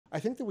I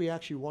think that we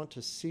actually want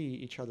to see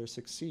each other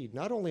succeed,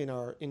 not only in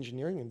our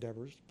engineering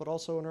endeavors, but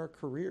also in our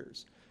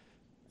careers.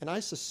 And I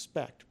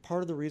suspect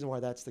part of the reason why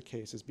that's the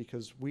case is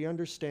because we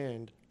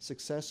understand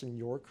success in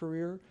your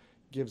career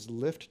gives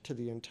lift to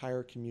the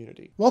entire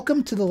community.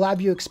 Welcome to the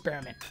LabVIEW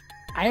Experiment.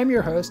 I am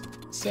your host,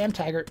 Sam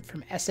Taggart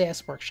from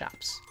SAS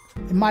Workshops.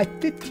 In my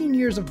 15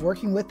 years of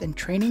working with and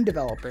training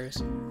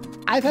developers,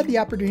 I've had the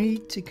opportunity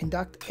to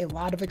conduct a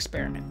lot of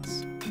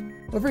experiments.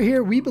 Over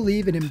here, we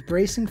believe in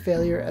embracing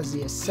failure as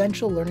the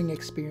essential learning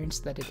experience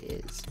that it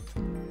is.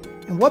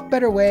 And what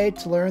better way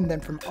to learn than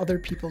from other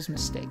people's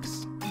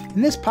mistakes?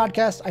 In this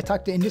podcast, I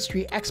talk to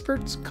industry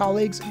experts,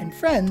 colleagues, and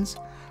friends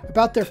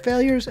about their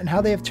failures and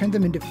how they have turned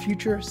them into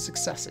future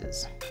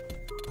successes.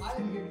 I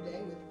am here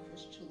today with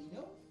Chris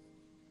Cilino.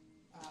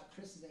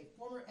 Chris is a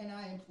former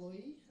NI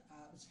employee,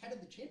 was head of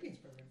the Champions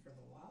program for a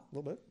little while. A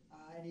little bit.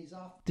 And he's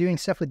off doing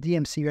stuff with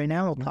DMC right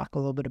now. We'll talk a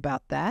little bit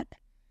about that.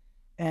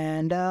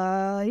 And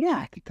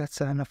I think that's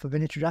enough of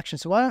an introduction.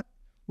 So why don't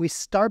we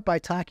start by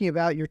talking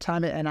about your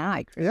time at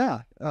NI?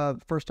 Yeah.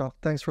 First off,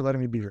 thanks for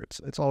letting me be here.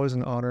 It's always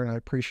an honor, and I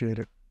appreciate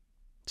it.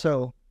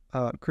 So,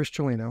 Chris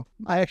Cilino,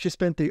 I actually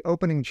spent the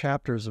opening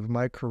chapters of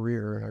my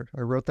career, and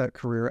I wrote that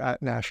career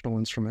at National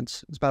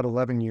Instruments. It's about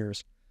 11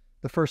 years.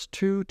 The first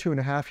two and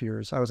a half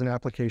years, I was an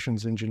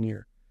applications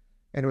engineer.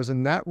 And it was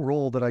in that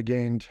role that I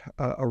gained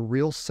a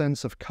real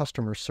sense of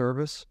customer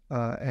service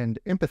and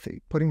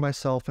empathy, putting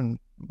myself in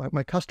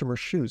my customer's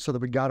shoes so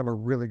that we got them a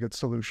really good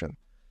solution.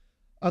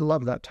 I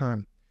love that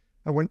time.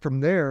 I went from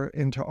there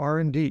into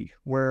R&D,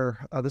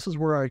 where this is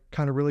where I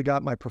kind of really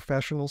got my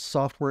professional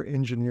software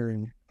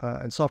engineering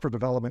and software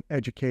development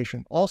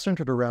education, all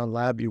centered around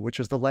LabVIEW, which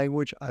is the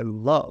language I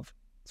love.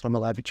 So I'm a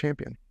LabVIEW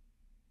champion.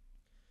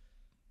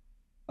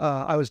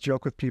 I always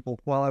joke with people,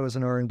 while I was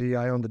in R&D,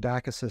 I owned the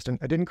DAQ Assistant.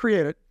 I didn't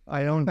create it.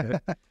 I owned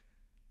it.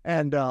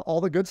 And all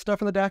the good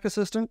stuff in the DAQ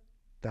Assistant,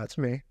 that's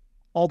me.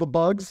 All the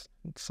bugs,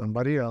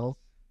 somebody else.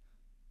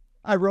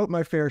 I wrote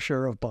my fair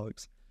share of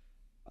bugs.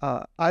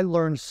 I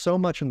learned so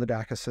much in the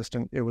DAQ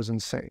Assistant, it was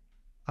insane.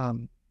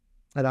 And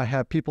I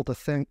have people to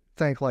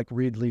thank like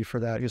Reed Lee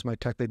for that. He was my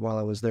tech lead while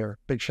I was there.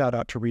 Big shout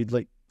out to Reed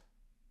Lee.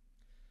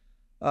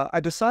 I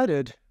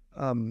decided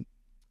that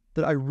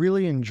I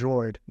really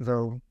enjoyed,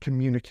 though,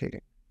 communicating.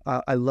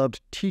 I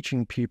loved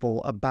teaching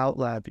people about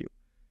LabVIEW.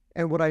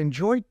 And what I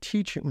enjoyed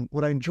teaching,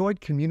 what I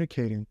enjoyed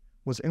communicating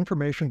was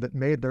information that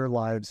made their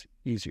lives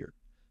easier.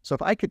 So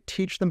if I could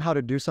teach them how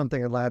to do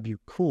something in LabVIEW,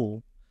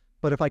 cool.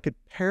 But if I could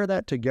pair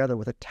that together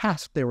with a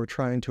task they were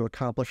trying to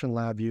accomplish in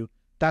LabVIEW,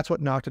 that's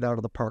what knocked it out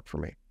of the park for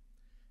me.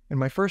 And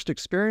my first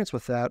experience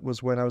with that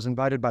was when I was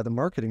invited by the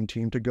marketing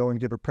team to go and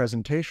give a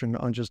presentation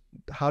on just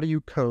how do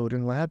you code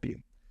in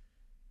LabVIEW.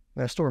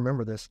 And I still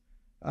remember this.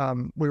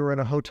 We were in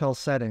a hotel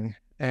setting,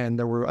 and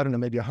there were,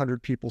 maybe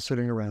 100 people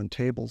sitting around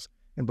tables.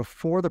 And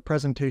before the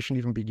presentation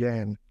even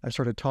began, I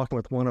started talking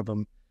with one of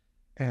them,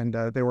 and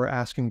they were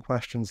asking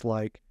questions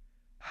like,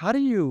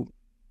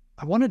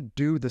 I want to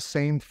do the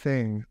same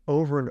thing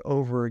over and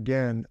over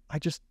again. I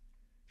just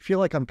feel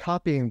like I'm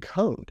copying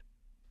code.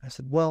 I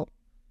said, well,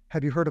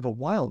 have you heard of a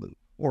while loop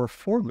or a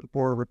for loop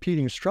or a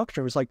repeating structure?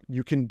 It was like,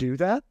 you can do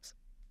that?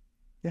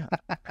 Yeah,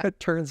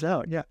 it turns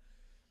out, yeah.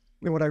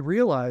 And what I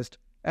realized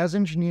as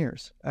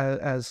engineers,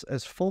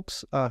 as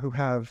folks who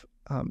have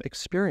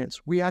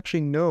experience, we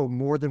actually know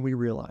more than we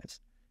realize.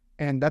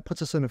 And that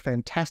puts us in a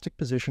fantastic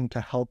position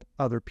to help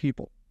other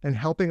people. And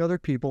helping other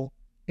people,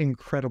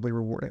 incredibly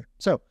rewarding.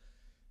 So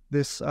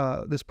this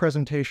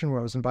presentation where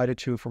I was invited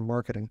to from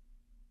marketing,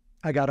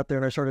 I got up there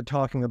and I started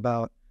talking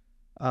about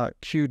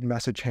queued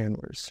message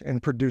handlers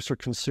and producer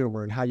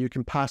consumer and how you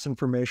can pass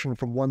information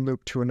from one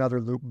loop to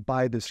another loop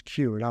by this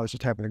queue. And I was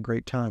just having a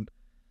great time.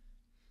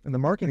 And the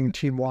marketing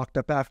team walked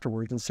up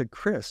afterwards and said,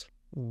 Chris,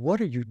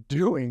 what are you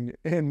doing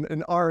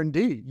in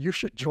R&D? You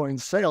should join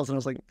sales. And I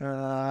was like,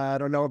 I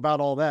don't know about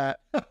all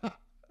that.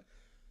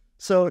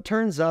 So it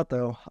turns out,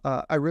 though,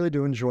 I really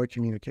do enjoy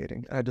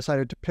communicating. I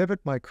decided to pivot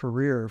my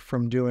career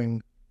from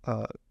doing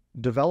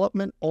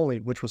development only,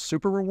 which was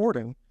super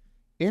rewarding,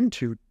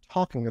 into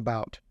talking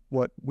about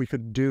what we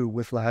could do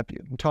with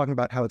LabVIEW and talking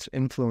about how it's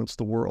influenced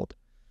the world.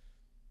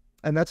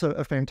 And that's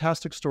a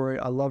fantastic story.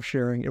 I love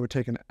sharing. It would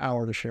take an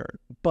hour to share it.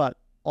 But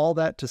all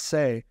that to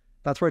say,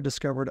 that's where I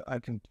discovered I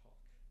can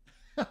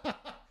talk.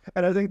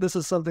 And I think this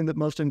is something that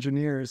most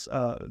engineers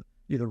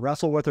either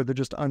wrestle with or they're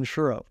just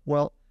unsure of.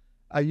 Well,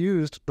 I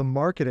used the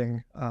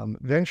marketing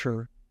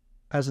venture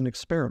as an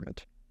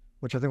experiment,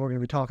 which I think we're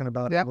going to be talking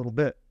about in a little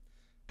bit.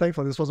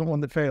 Thankfully, this wasn't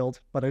one that failed,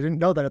 but I didn't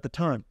know that at the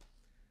time.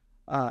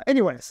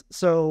 Anyways,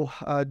 so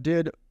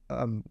did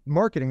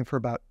marketing for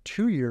about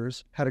 2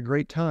 years, had a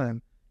great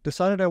time,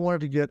 decided I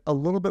wanted to get a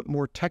little bit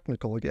more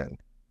technical again.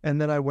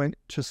 And then I went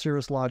to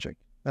Cirrus Logic.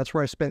 That's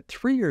where I spent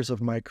 3 years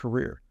of my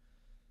career.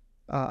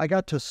 I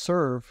got to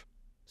serve,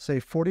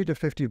 say, 40 to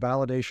 50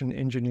 validation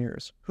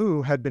engineers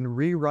who had been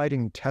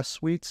rewriting test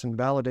suites and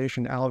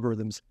validation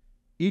algorithms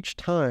each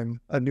time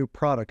a new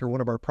product or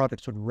one of our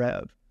products would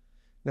rev.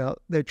 Now,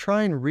 they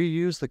try and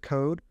reuse the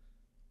code,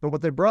 But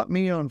what they brought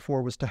me on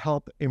for was to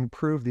help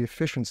improve the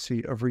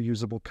efficiency of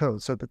reusable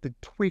code so that they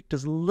tweaked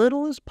as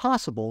little as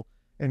possible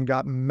and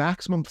got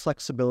maximum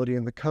flexibility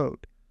in the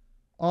code.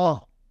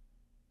 Oh,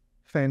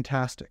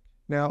 fantastic.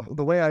 Now,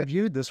 the way I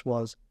viewed this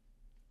was,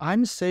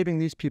 I'm saving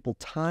these people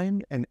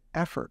time and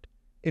effort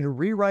in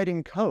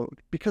rewriting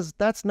code because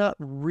that's not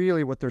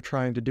really what they're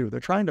trying to do. They're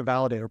trying to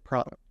validate a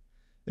product.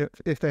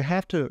 If they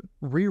have to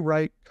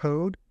rewrite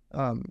code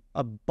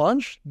a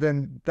bunch,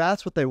 then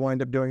that's what they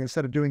wind up doing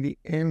instead of doing the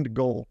end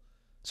goal.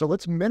 So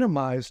let's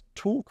minimize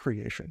tool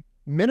creation,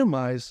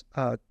 minimize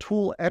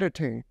tool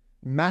editing,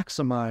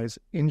 maximize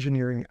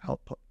engineering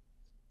output.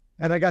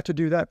 And I got to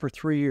do that for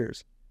 3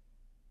 years.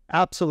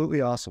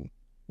 Absolutely awesome.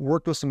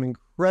 Worked with some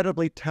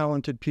incredibly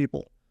talented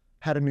people,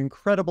 had an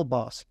incredible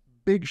boss.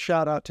 Big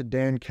shout out to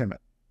Dan Kimmett.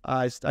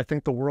 I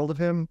think the world of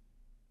him.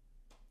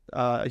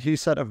 He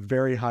set a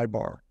very high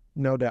bar,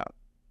 no doubt.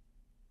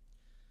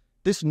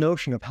 This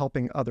notion of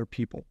helping other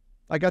people,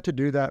 I got to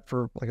do that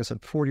for, like I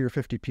said, 40 or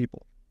 50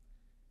 people.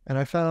 And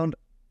I found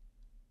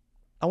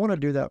I want to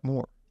do that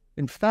more.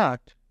 In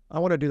fact, I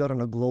want to do that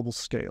on a global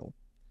scale.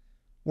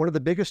 One of the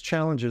biggest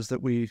challenges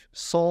that we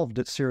solved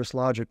at Cirrus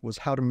Logic was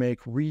how to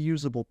make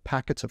reusable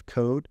packets of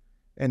code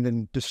and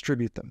then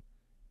distribute them.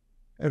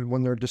 And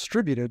when they're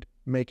distributed,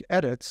 make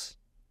edits,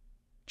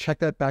 check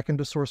that back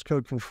into source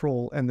code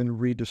control, and then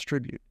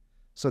redistribute.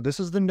 So this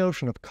is the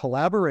notion of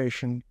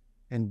collaboration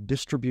and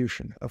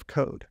distribution of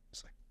code.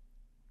 It's like,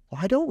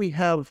 why don't we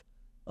have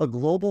a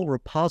global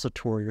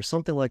repository or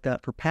something like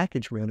that for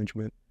package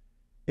management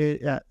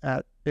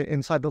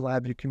inside the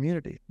LabVIEW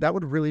community? That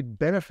would really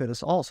benefit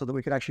us all so that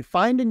we could actually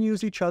find and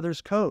use each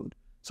other's code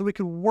so we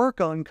could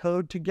work on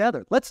code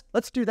together. Let's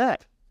do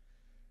that.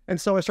 And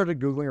so I started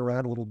Googling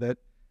around a little bit,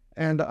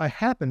 and I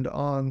happened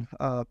on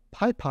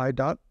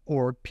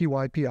pypi.org,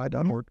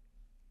 pypi.org,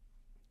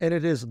 and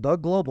it is the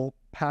global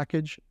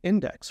package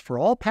index for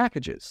all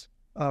packages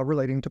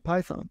relating to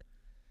Python.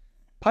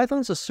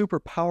 Python's a super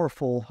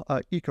powerful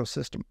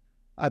ecosystem.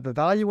 I've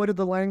evaluated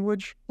the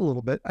language a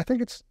little bit. I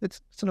think it's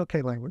an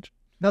okay language.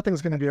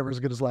 Nothing's going to be ever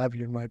as good as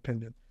LabVIEW, in my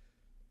opinion.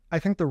 I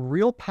think the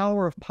real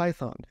power of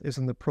Python is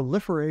in the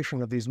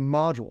proliferation of these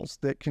modules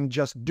that can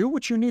just do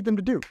what you need them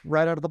to do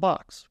right out of the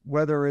box,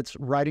 whether it's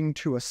writing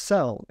to a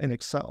cell in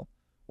Excel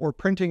or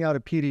printing out a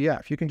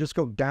PDF. You can just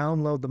go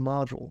download the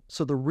module.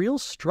 So the real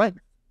strength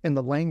in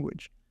the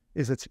language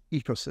is its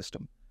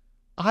ecosystem.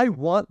 I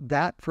want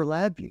that for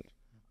LabVIEW.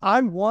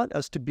 I want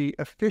us to be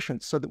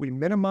efficient so that we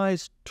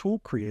minimize tool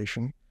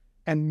creation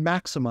and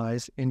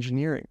maximize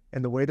engineering.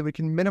 And the way that we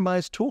can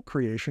minimize tool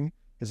creation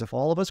is if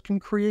all of us can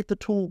create the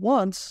tool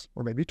once,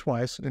 or maybe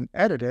twice, and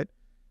edit it,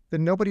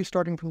 then nobody's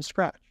starting from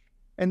scratch.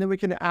 And then we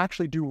can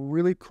actually do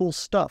really cool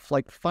stuff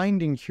like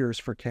finding cures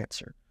for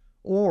cancer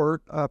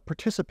or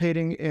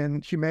participating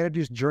in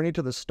humanity's journey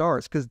to the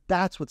stars, because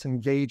that's what's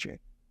engaging.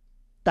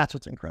 That's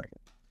what's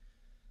incredible.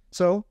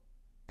 So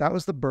that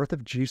was the birth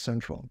of G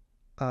Central.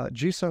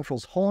 G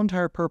Central's whole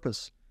entire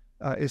purpose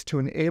is to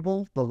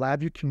enable the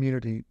LabVIEW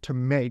community to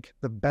make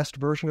the best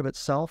version of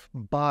itself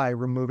by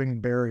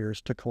removing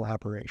barriers to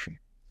collaboration.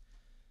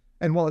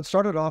 And while it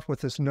started off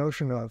with this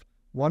notion of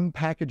one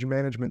package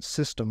management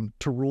system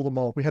to rule them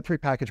all, we had 3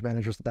 package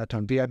managers at that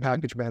time: VI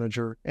package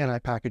manager, NI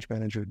package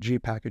manager, G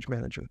package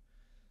manager.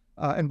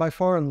 And by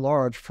far and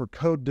large, for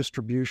code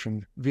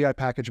distribution, VI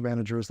package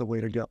manager is the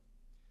way to go.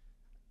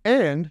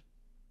 And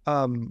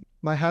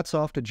my hat's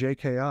off to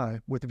JKI.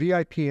 With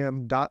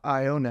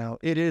VIPM.io now,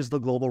 it is the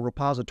global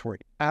repository.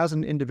 As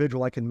an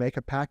individual, I can make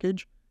a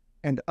package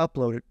and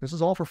upload it. This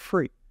is all for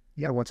free.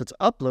 Yeah. And once it's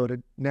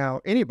uploaded,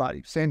 now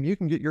anybody, Sam, you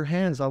can get your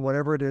hands on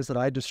whatever it is that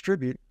I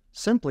distribute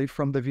simply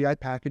from the VI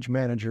Package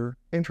Manager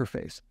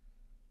interface,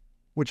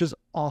 which is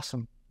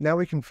awesome. Now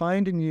we can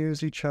find and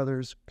use each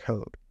other's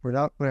code. We're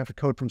not going to have to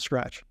code from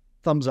scratch.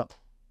 Thumbs up.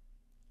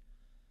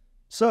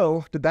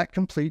 So did that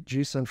complete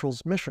G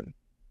Central's mission?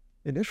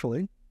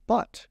 Initially,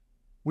 but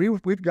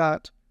we've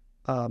got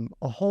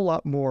a whole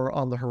lot more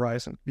on the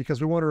horizon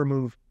because we want to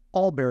remove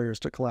all barriers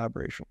to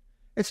collaboration.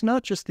 It's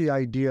not just the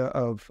idea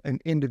of an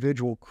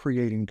individual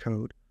creating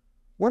code.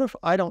 What if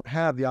I don't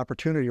have the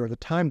opportunity or the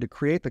time to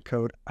create the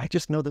code? I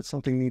just know that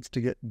something needs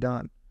to get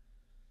done.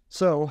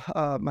 So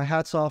my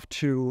hat's off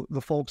to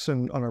the folks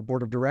on our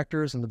board of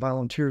directors and the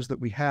volunteers that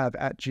we have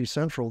at G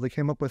Central. They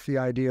came up with the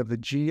idea of the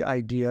G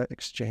Idea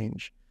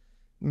Exchange.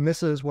 And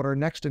this is what our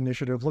next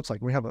initiative looks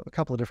like. We have a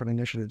couple of different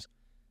initiatives.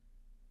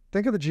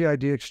 Think of the G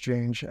Idea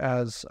Exchange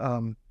as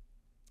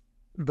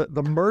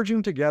the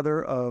merging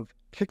together of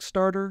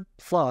Kickstarter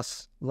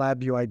plus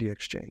LabVIEW Idea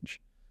Exchange.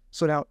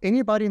 So now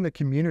anybody in the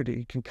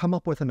community can come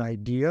up with an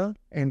idea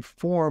and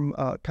form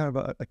kind of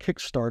a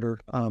Kickstarter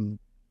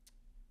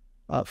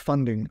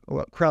funding,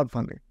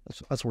 crowdfunding.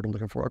 That's what I'm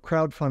looking for, a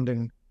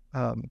crowdfunding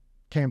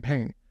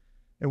campaign.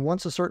 And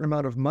once a certain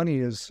amount of money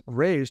is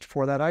raised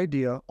for that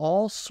idea,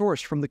 all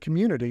sourced from the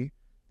community,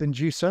 then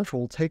G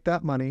Central will take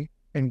that money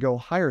and go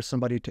hire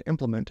somebody to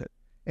implement it.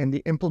 And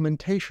the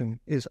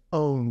implementation is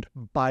owned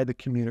by the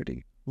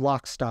community,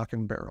 lock, stock,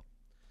 and barrel.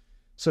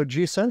 So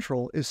G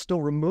Central is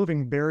still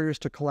removing barriers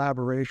to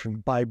collaboration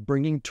by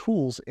bringing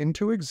tools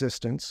into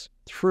existence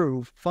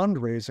through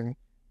fundraising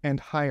and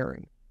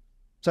hiring.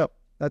 So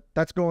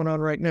that's going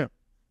on right now.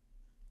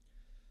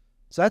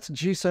 So that's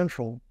G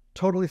Central.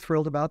 Totally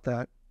thrilled about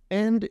that.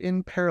 And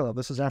in parallel,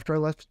 this is after I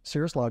left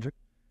Cirrus Logic,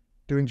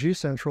 doing G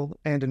Central,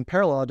 and in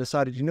parallel, I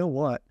decided, you know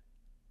what?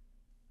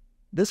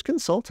 This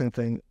consulting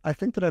thing, I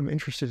think that I'm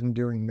interested in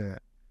doing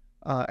that.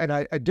 And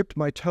I dipped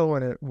my toe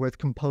in it with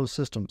Composed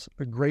Systems,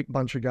 a great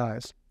bunch of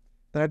guys.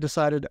 Then I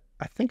decided,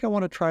 I think I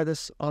want to try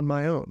this on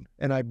my own.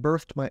 And I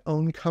birthed my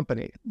own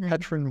company,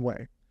 Petrin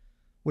Way,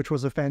 which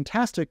was a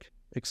fantastic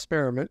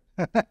experiment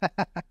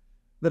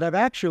that I've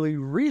actually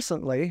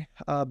recently,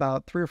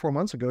 about 3 or 4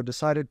 months ago,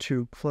 decided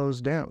to close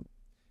down.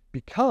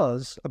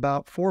 Because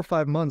about 4 or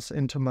 5 months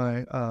into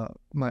my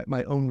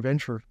my own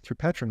venture through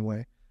Petrin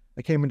Way,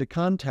 I came into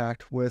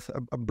contact with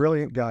a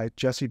brilliant guy,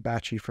 Jesse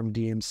Batchy from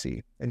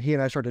DMC. And he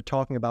and I started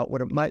talking about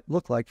what it might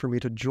look like for me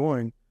to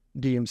join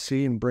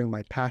DMC and bring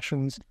my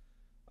passions,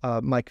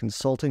 my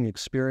consulting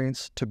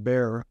experience to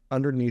bear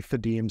underneath the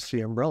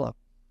DMC umbrella.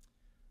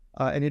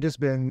 And it has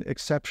been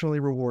exceptionally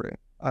rewarding.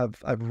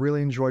 I've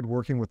really enjoyed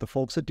working with the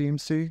folks at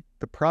DMC.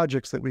 The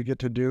projects that we get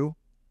to do,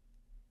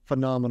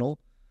 phenomenal.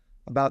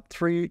 About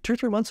 2 or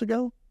 3 months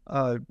ago,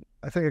 I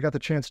think I got the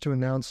chance to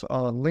announce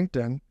on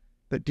LinkedIn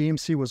that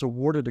DMC was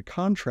awarded a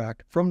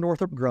contract from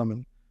Northrop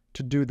Grumman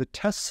to do the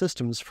test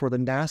systems for the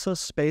NASA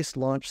Space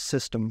Launch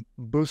System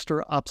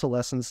Booster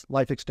Obsolescence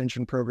Life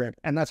Extension Program.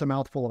 And that's a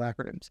mouthful of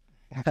acronyms.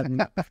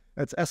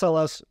 That's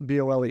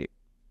SLS-BOLE.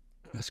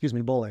 Excuse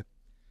me, BOLE.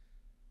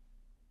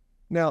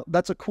 Now,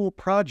 that's a cool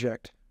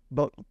project,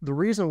 but the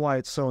reason why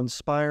it's so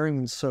inspiring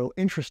and so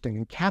interesting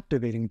and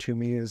captivating to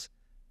me is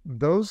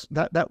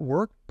that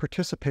work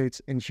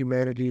participates in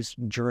humanity's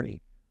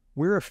journey.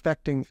 We're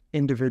affecting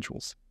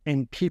individuals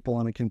and people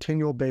on a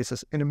continual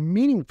basis in a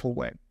meaningful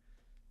way.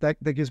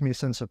 That gives me a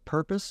sense of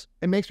purpose.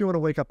 It makes me want to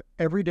wake up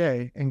every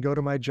day and go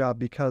to my job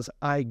because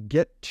I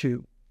get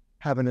to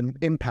have an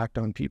impact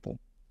on people.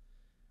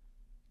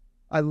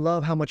 I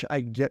love how much I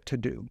get to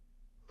do,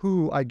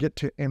 who I get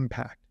to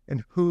impact,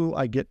 and who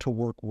I get to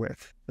work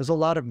with. There's a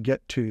lot of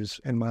get-tos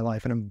in my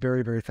life, and I'm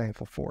very, very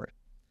thankful for it.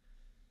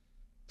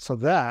 So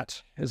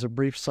that is a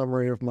brief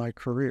summary of my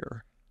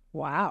career.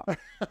 Wow.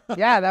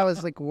 Yeah, that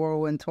was like a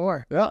whirlwind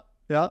tour. Yeah.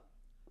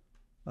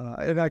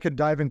 And I could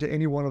dive into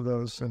any one of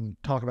those and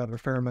talk about it a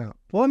fair amount.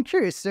 Well, I'm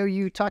curious. So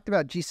you talked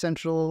about G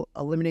Central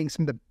eliminating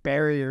some of the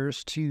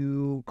barriers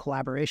to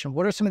collaboration.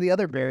 What are some of the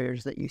other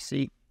barriers that you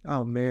see?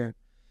 Oh, man.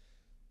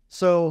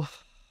 So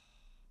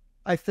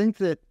I think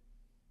that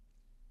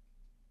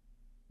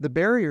the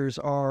barriers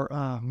are,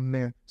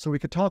 so we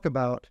could talk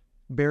about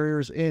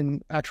barriers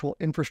in actual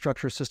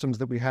infrastructure systems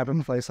that we have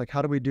in place. Like,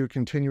 how do we do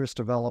continuous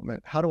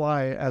development? How do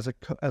I, as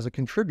a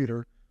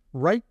contributor,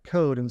 write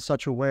code in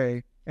such a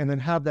way and then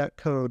have that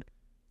code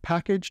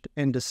packaged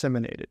and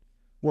disseminated?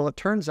 Well, it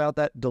turns out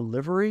that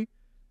delivery,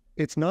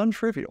 it's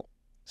non-trivial.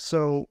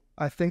 So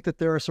I think that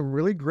there are some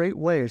really great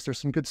ways. There's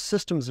some good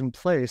systems in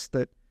place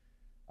that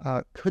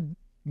could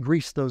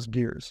grease those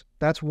gears.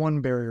 That's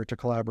one barrier to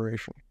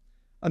collaboration.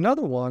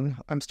 Another one,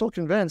 I'm still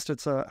convinced,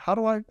 it's how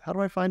do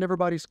I find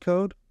everybody's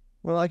code?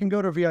 Well, I can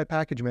go to VI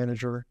Package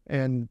Manager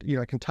and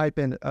I can type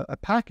in a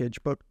package,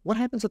 but what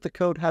happens if the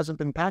code hasn't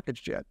been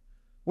packaged yet?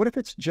 What if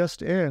it's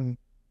just in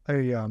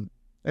an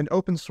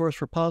open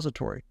source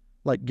repository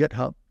like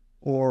GitHub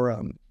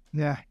or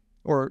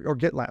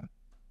GitLab?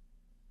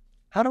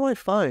 How do I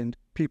find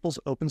people's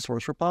open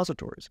source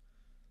repositories?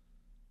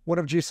 One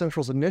of G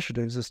Central's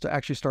initiatives is to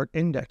actually start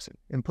indexing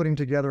and putting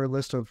together a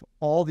list of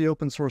all the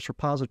open source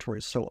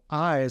repositories. So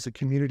I, as a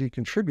community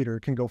contributor,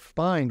 can go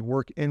find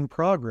work in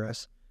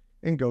progress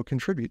and go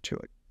contribute to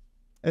it.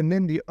 And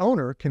then the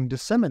owner can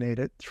disseminate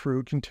it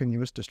through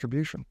continuous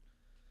distribution.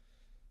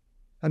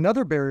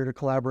 Another barrier to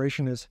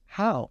collaboration is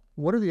how?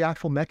 What are the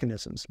actual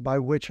mechanisms by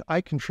which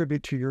I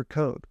contribute to your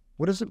code?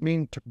 What does it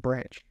mean to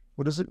branch?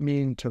 What does it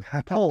mean to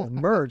pull and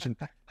merge? And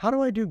how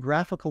do I do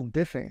graphical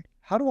diffing?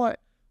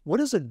 What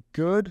does a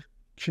good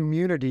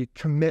community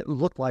commit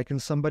look like in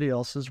somebody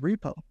else's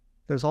repo?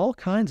 There's all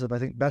kinds of, I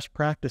think, best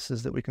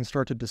practices that we can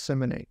start to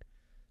disseminate.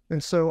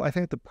 And so I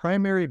think the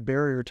primary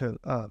barrier to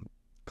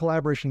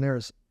collaboration there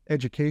is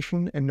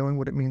education and knowing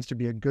what it means to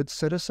be a good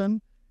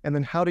citizen, and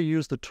then how to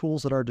use the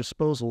tools at our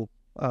disposal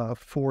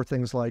for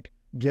things like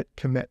Git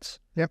commits,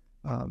 et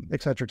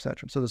cetera, et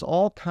cetera. So there's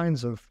all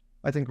kinds of,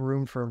 I think,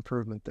 room for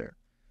improvement there.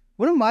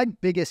 One of my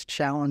biggest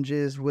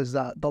challenges was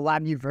the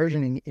LabVIEW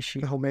versioning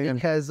issue. Oh, man.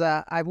 Because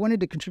I wanted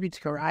to contribute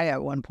to Korea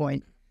at one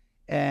point,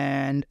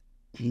 and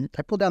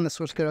I pulled down the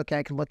source code. Okay,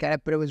 I could look at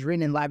it, but it was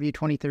written in LabVIEW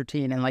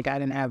 2013, and I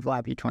didn't have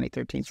LabVIEW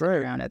 2013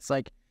 around. It's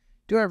like,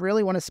 do I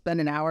really want to spend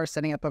an hour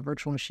setting up a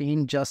virtual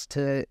machine just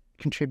to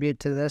contribute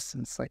to this?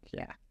 And it's like,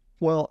 yeah.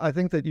 Well, I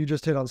think that you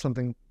just hit on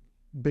something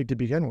big to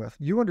begin with.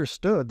 You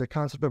understood the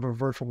concept of a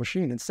virtual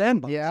machine and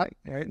sandboxing,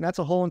 right? And that's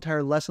a whole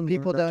entire lesson.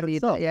 People don't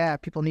need that. Yeah,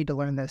 people need to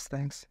learn those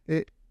things.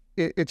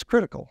 It's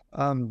critical.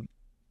 One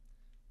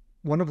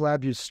of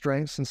LabVIEW's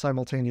strengths and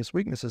simultaneous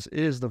weaknesses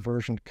is the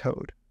versioned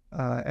code.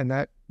 and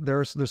that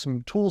there's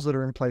some tools that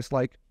are in place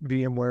like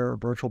VMware or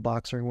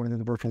VirtualBox or one of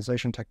the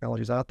virtualization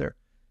technologies out there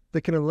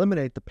that can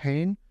eliminate the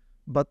pain,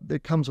 but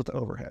it comes with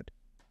overhead.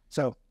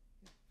 So,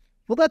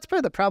 well, that's part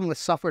of the problem with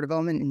software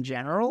development in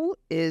general,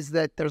 is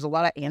that there's a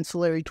lot of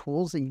ancillary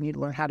tools that you need to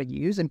learn how to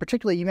use. And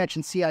particularly, you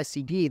mentioned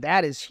CI/CD.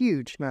 That is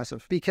huge.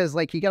 massive. Because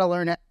like you got to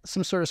learn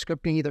some sort of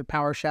scripting, either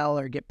PowerShell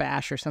or Git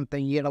Bash or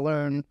something. You got to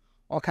learn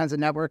all kinds of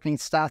networking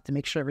stuff to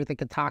make sure everything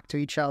can talk to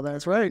each other.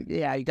 That's right.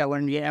 Yeah, you got to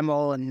learn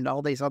YAML and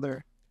all these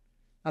other.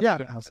 Yeah,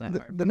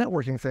 the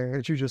networking thing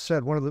that you just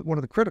said, one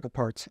of the critical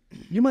parts.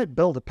 You might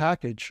build a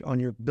package on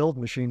your build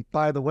machine.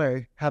 By the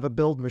way, have a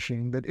build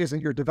machine that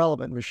isn't your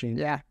development machine.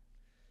 Yeah.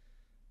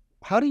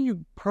 How do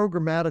you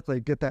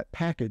programmatically get that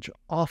package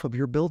off of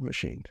your build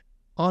machine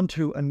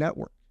onto a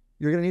network?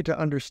 You're going to need to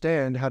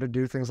understand how to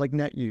do things like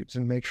net use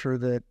and make sure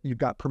that you've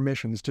got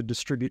permissions to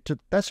distribute to.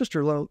 That's just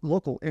your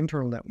local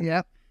internal network.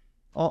 Yeah.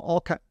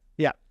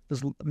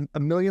 There's a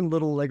million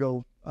little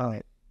Lego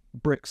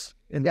bricks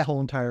in the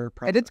whole entire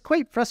process. And it's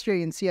quite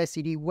frustrating in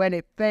CI/CD when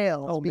it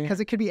fails, because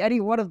it could be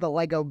any one of the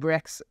Lego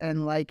bricks,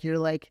 and like you're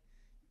like,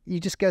 you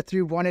just go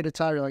through one at a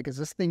time. You're like, is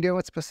this thing doing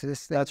what's supposed to?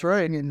 This thing? That's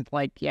right. And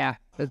like, yeah,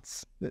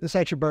 this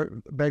actually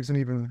begs an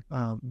even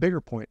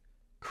bigger point.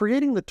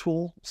 Creating the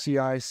tool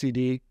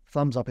CI/CD,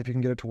 thumbs up if you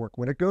can get it to work.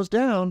 When it goes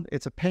down,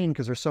 it's a pain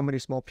because there's so many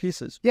small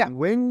pieces. Yeah.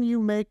 When you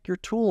make your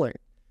tooling,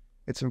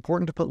 it's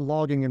important to put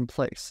logging in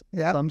place.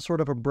 Yeah. Some sort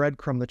of a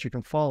breadcrumb that you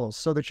can follow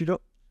so that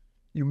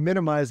you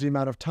minimize the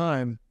amount of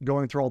time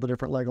going through all the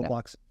different Lego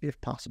blocks if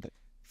possible.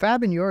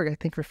 Fab and Jorg, I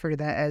think, refer to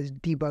that as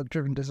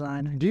debug-driven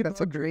design.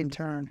 That's a great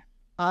term.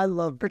 I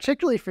love,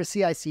 particularly for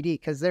CI/CD,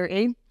 because there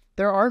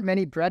aren't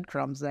many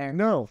breadcrumbs there.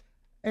 No,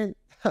 and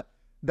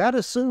that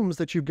assumes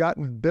that you've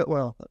gotten build.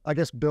 Well, I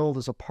guess build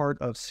is a part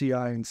of CI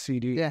and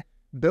CD. Yeah.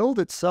 Build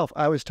itself,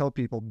 I always tell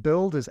people,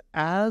 build is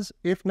as,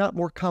 if not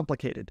more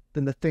complicated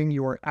than the thing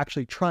you are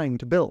actually trying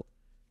to build.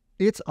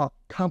 It's a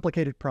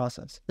complicated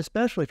process,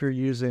 especially if you're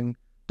using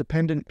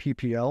dependent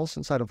PPLs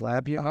inside of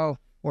LabVIEW. Oh.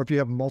 Or if you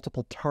have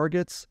multiple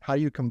targets, how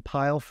you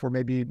compile for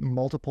maybe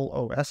multiple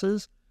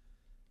OSs.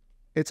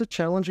 It's a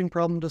challenging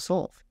problem to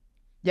solve.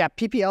 Yeah,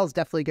 PPLs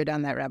definitely go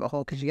down that rabbit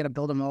hole because you got to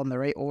build them all in the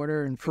right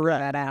order and figure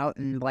that out.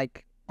 And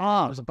like,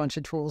 there's a bunch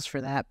of tools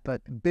for that.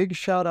 But big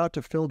shout out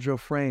to Phil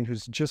Joffrain,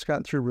 who's just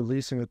gotten through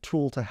releasing a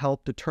tool to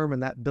help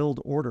determine that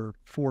build order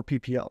for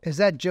PPL. Is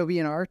that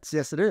Jovian Arts?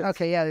 Yes, it is.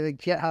 Okay, yeah, the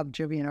GitHub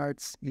Jovian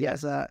Arts.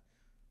 Yes.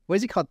 What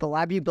is he called? The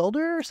LabVIEW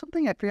Builder or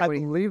something? I forget. I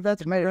believe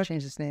that's. It might have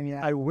changed its name.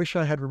 Yeah. I wish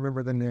I had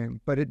remembered the name,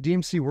 but at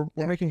DMC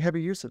we're making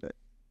heavy use of it.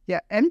 Yeah,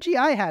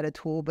 MGI had a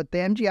tool, but the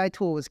MGI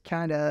tool was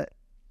kind of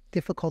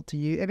difficult to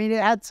use. I mean,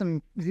 it had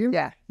some.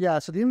 Yeah.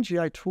 So the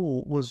MGI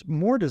tool was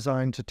more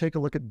designed to take a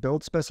look at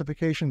build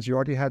specifications you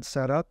already had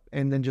set up,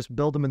 and then just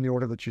build them in the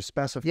order that you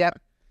specify. Yep.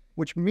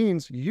 Which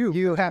means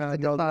you have to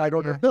know the right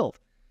order to build.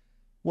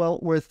 Well,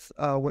 with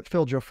what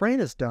Phil Joffrain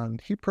has done,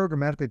 he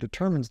programmatically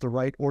determines the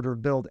right order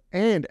of build,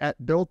 and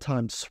at build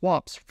time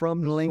swaps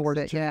from the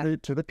source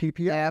to the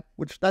PPL,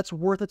 which that's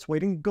worth its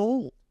weight in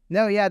gold.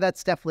 No, yeah,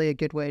 that's definitely a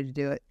good way to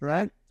do it.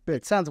 Right?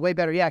 It sounds way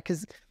better, yeah,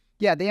 because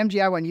the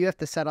MGI one, you have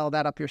to set all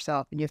that up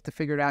yourself, and you have to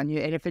figure it out, and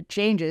if it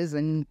changes,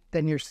 and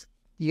then you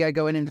got to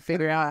go in and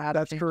figure out how to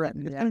That's correct.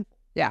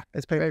 Yeah,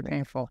 it's painful. Very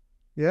painful.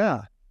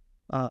 Yeah.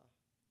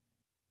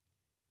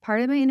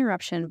 Pardon my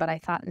interruption, but I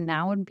thought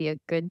now would be a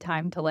good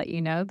time to let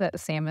you know that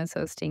Sam is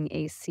hosting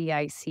a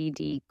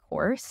CI/CD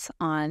course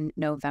on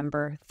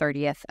November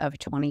 30th of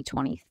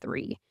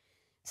 2023.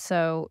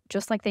 So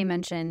just like they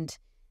mentioned,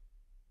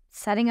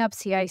 setting up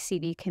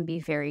CI/CD can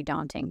be very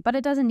daunting, but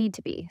it doesn't need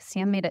to be.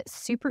 Sam made it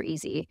super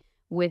easy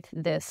with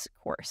this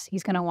course.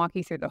 He's going to walk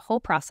you through the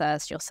whole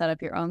process. You'll set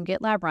up your own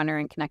GitLab runner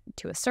and connect it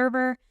to a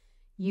server.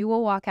 You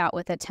will walk out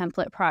with a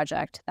template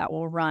project that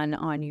will run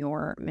on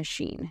your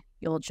machine.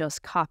 You'll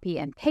just copy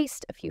and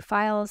paste a few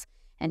files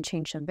and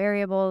change some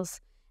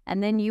variables,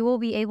 and then you will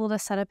be able to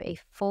set up a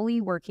fully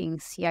working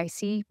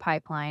CI/CD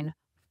pipeline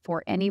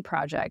for any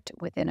project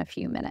within a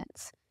few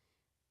minutes.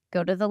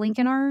 Go to the link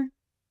in our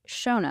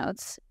show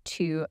notes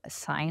to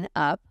sign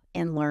up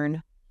and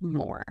learn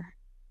more.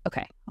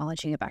 Okay, I'll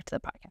let you get back to the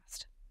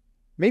podcast.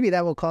 Maybe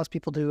that will cause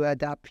people to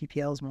adopt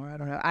PPLs more. I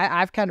don't know.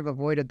 I've kind of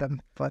avoided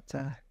them, but...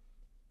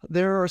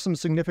 There are some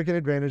significant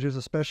advantages,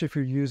 especially if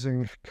you're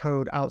using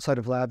code outside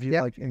of LabVIEW,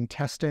 like in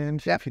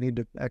test-end, if you need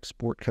to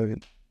export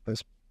code. I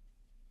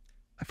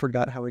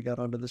forgot how we got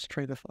onto this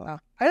train of thought.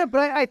 I know,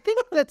 but I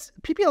think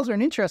PPLs are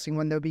an interesting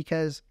one, though,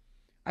 because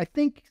I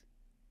think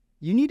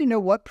you need to know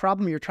what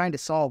problem you're trying to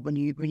solve when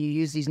you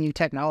use these new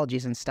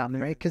technologies and stuff,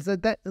 right? Because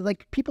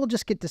like people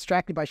just get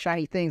distracted by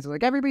shiny things.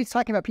 Like everybody's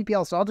talking about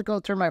PPLs, so I'll just go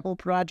turn my whole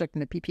project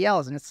into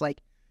PPLs, and it's like,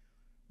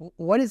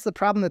 what is the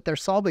problem that they're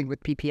solving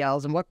with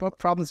PPLs, and what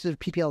problems do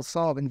PPLs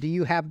solve, and do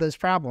you have those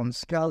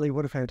problems? Golly,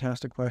 what a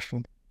fantastic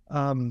question.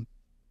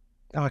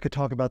 I could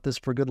talk about this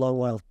for a good long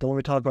while. Don't let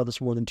me talk about this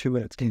for more than 2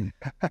 minutes.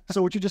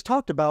 So what you just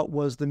talked about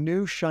was the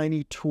new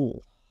shiny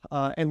tool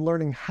and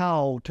learning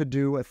how to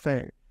do a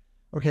thing.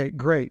 Okay,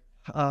 great.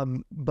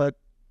 But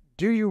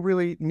do you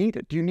really need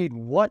it? Do you need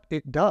what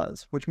it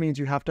does? Which means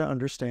you have to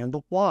understand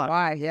the why.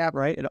 Why? Yeah.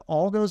 Right? It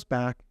all goes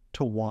back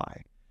to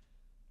why.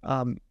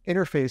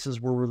 Interfaces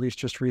were released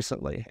just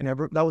recently, and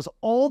that was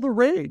all the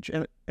rage.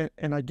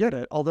 And I get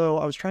it. Although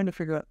I was trying to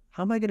figure out,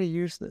 how am I going to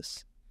use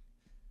this?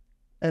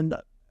 And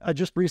I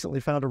just recently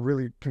found a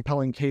really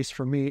compelling case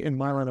for me in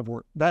my line of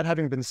work. That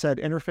having been said,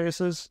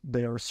 interfaces,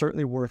 they are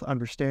certainly worth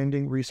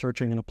understanding,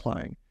 researching, and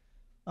applying.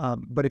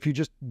 But if you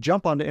just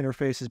jump onto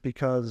interfaces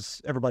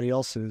because everybody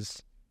else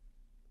is,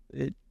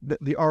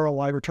 the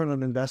ROI, return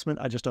on investment,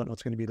 I just don't know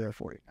what's going to be there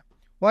for you.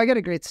 Well, I got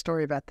a great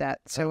story about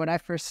that. So when I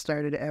first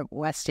started at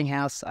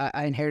Westinghouse,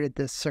 I inherited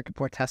this circuit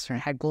board tester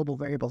and had global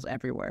variables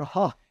everywhere.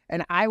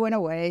 And I went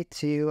away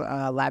to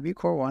LabVIEW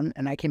Core 1,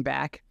 and I came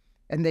back,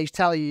 and they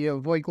tell you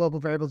avoid global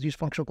variables, use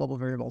functional global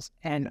variables.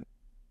 And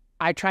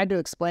I tried to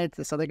explain it to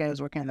this other guy who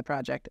was working on the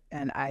project,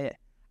 and I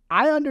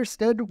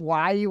understood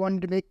why you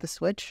wanted to make the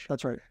switch.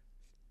 That's right.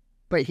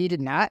 But he did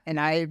not, and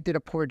I did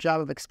a poor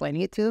job of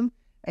explaining it to him.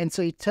 And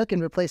so he took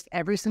and replaced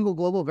every single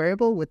global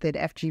variable with an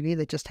FGV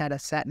that just had a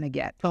set and a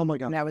get. Oh my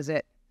God. And that was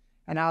it.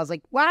 And I was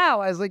like,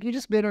 wow. I was like, you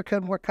just made our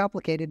code more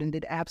complicated and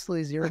did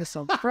absolutely zero to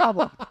solve the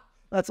problem.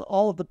 That's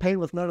all of the pain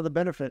with none of the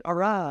benefit. All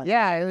right.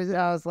 Yeah.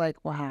 I was like,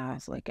 wow. I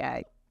was like,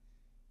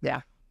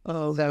 yeah.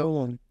 Oh,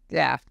 so,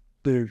 yeah.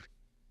 Dude.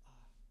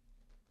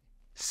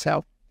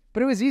 So,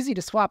 but it was easy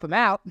to swap them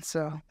out.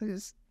 So it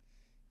was,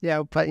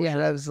 but yeah,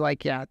 that was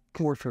like,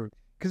 core food.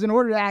 Because in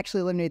order to actually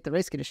eliminate the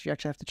race condition, you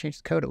actually have to change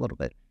the code a little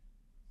bit.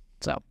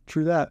 So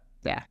true that.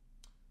 Yeah.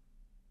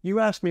 You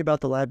asked me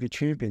about the LabVIEW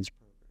Champions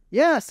program.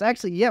 Yes,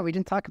 actually, we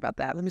didn't talk about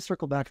that. Let me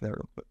circle back to that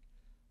real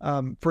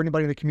quick. For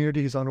anybody in the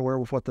community who's unaware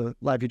of what the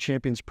LabVIEW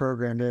Champions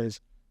program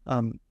is,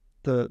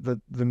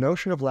 the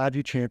notion of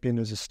LabVIEW Champion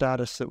is a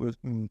status that was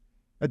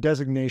a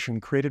designation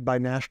created by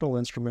National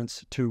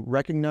Instruments to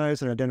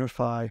recognize and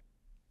identify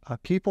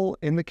people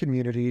in the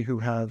community who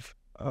have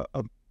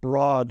a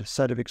broad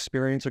set of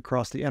experience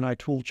across the NI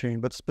tool chain,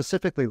 but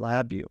specifically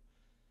LabVIEW.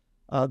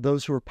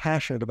 Those who are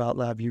passionate about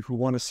LabVIEW, who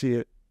want to see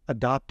it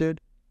adopted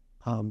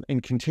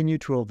and continue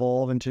to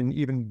evolve into an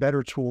even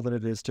better tool than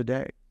it is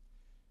today.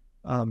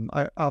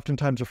 I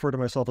oftentimes refer to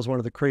myself as one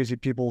of the crazy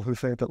people who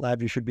think that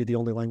LabVIEW should be the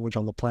only language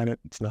on the planet.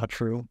 It's not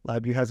true.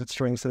 LabVIEW has its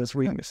strengths and its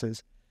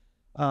weaknesses.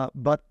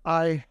 But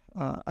I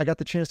got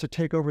the chance to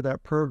take over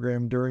that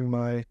program during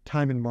my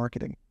time in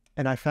marketing,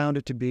 and I found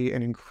it to be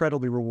an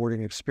incredibly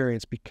rewarding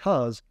experience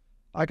because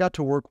I got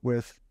to work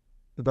with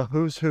the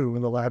who's who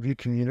in the LabVIEW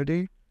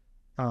community.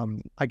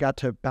 I got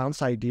to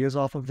bounce ideas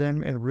off of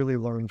them and really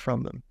learn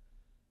from them.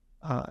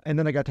 And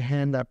then I got to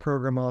hand that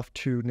program off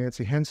to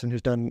Nancy Henson,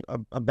 who's done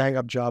a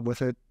bang-up job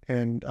with it.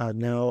 And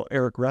now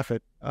Eric Reffett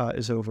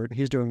is over it.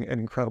 He's doing an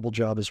incredible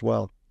job as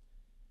well.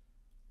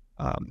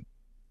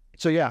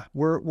 So yeah,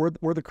 we're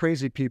the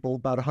crazy people,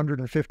 about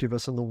 150 of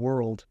us in the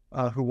world,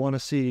 who want to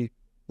see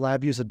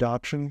LabVIEW's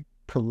adoption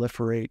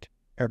proliferate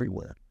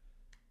everywhere.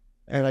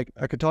 And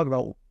I could talk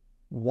about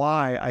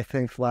why I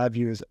think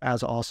LabVIEW is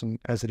as awesome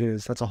as it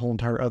is. That's a whole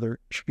entire other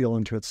spiel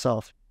into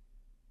itself.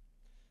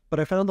 But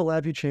I found the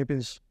LabVIEW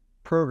Champions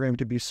program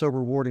to be so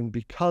rewarding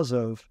because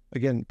of,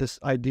 again, this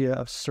idea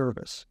of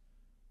service.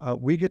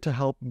 We get to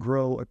help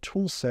grow a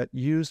tool set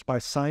used by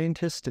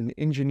scientists and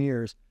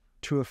engineers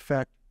to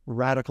affect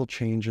radical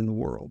change in the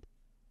world.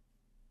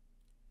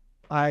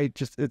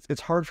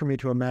 It's hard for me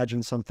to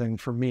imagine something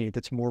for me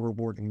that's more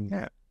rewarding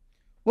than that.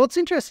 Well, it's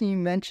interesting you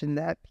mentioned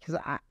that because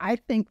I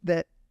think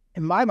that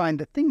in my mind,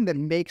 the thing that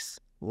makes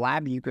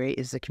LabVIEW great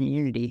is the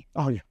community.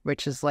 Oh, yeah.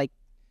 Which is like,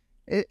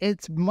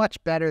 it's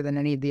much better than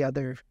any of the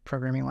other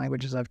programming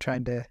languages I've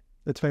tried to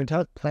It's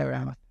fantastic. Play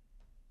around with.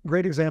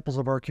 Great examples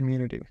of our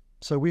community.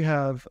 So we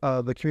have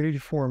the community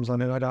forums on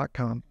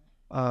ni.com.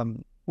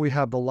 We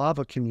have the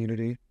Lava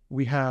community.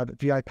 We have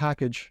VI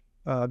Package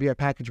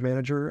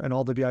Manager and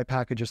all the VI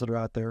packages that are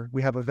out there.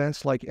 We have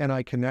events like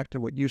NI Connect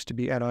and what used to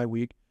be NI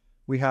Week.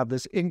 We have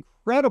this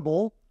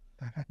incredible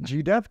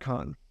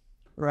GDevCon,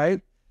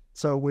 right?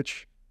 So,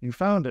 which you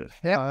founded.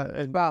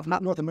 Yeah. Well,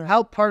 not North America.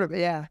 How part of it,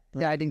 yeah.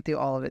 Yeah, I didn't do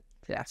all of it.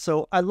 Yeah.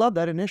 So I love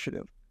that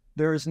initiative.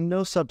 There is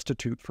no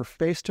substitute for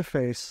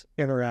face-to-face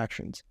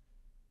interactions.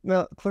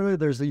 Now,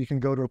 clearly you can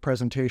go to a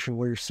presentation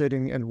where you're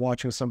sitting and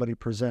watching somebody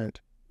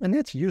present, and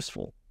that's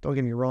useful, don't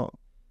get me wrong.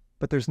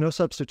 But there's no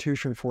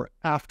substitution for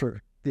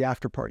after the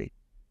after party.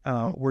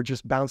 We're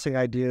just bouncing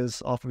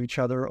ideas off of each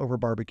other over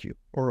barbecue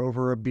or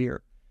over a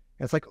beer.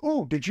 And it's like,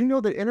 oh, did you know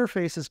that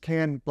interfaces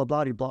can blah,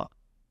 blah, blah?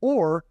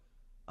 Or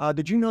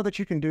did you know that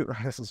you can do,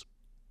 this is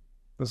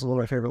one of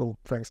my favorite little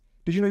things.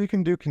 Did you know you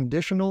can do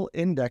conditional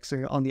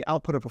indexing on the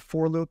output of a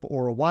for loop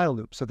or a while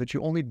loop so that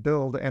you only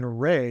build an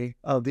array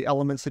of the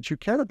elements that you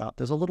care about?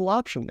 There's a little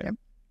option there.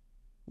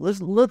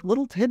 There's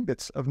little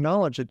tidbits of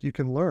knowledge that you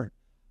can learn.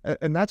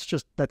 And that's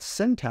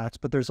syntax,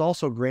 but there's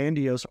also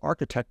grandiose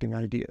architecting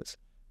ideas.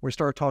 We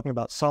start talking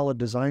about solid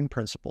design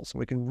principles, and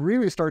we can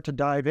really start to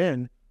dive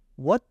in.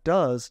 What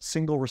does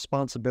single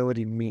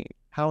responsibility mean?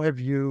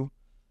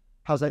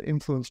 How's that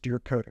influenced your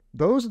coding?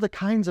 Those are the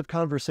kinds of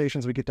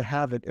conversations we get to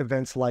have at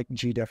events like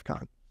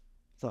GDevCon.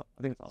 So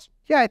I think it's awesome.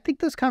 Yeah, I think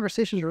those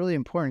conversations are really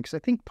important because I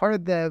think part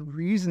of the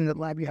reason that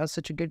LabVIEW has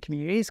such a good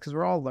community is because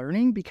we're all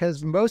learning,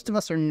 because most of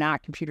us are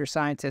not computer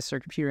scientists or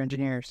computer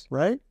engineers.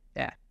 Right?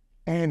 Yeah.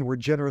 And we're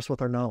generous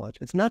with our knowledge.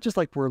 It's not just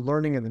like we're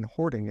learning and then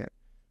hoarding it.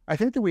 I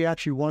think that we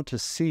actually want to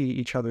see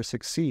each other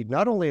succeed,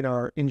 not only in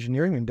our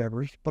engineering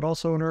endeavors, but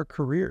also in our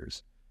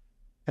careers.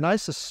 And I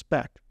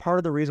suspect part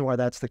of the reason why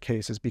that's the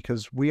case is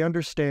because we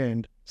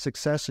understand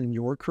success in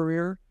your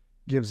career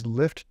gives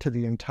lift to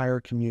the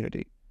entire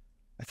community.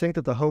 I think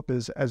that the hope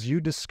is as you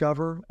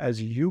discover,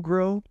 as you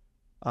grow,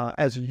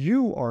 as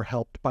you are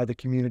helped by the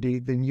community,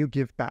 then you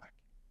give back.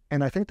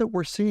 And I think that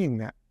we're seeing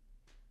that.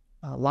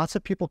 Lots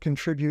of people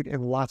contribute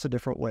in lots of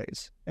different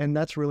ways, and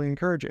that's really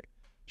encouraging.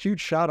 Huge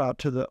shout out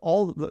to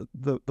all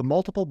the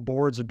multiple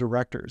boards of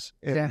directors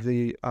and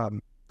the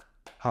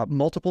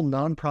multiple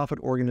nonprofit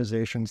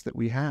organizations that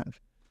we have.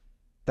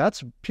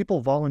 That's people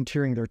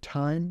volunteering their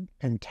time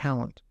and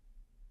talent.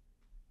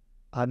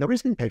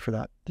 Nobody's getting paid for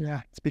that.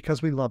 Yeah. It's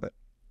because we love it.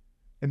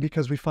 And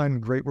because we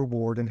find great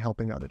reward in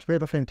helping others. We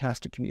have a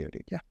fantastic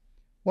community. Yeah.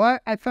 Well,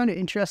 I found it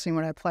interesting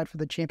when I applied for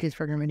the Champions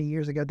program many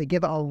years ago. They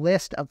give a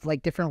list of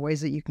like different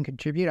ways that you can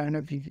contribute. I don't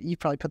know if you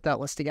probably put that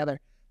list together.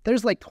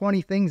 There's like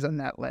 20 things on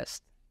that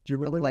list. Do you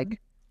really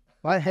like?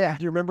 Well, yeah.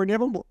 Do you remember any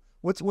of them?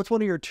 What's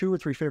one of your 2 or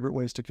 3 favorite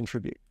ways to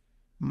contribute?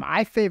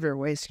 My favorite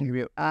ways to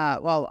contribute.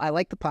 Well, I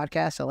like the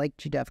podcast. I like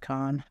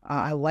GDevCon.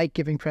 I like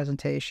giving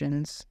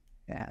presentations.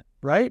 Yeah.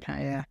 Right?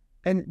 Yeah.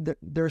 And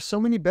there are so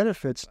many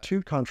benefits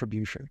to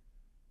contribution.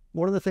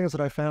 One of the things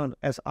that I found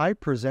as I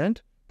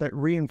present that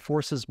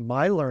reinforces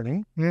my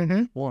learning,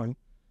 one,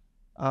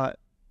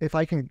 if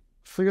I can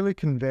clearly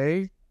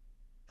convey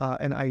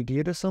an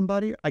idea to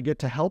somebody, I get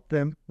to help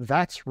them.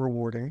 That's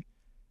rewarding.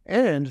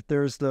 And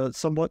there's the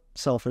somewhat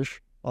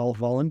selfish, I'll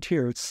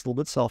volunteer. It's a little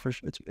bit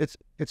selfish.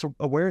 It's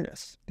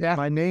awareness. Yeah.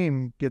 My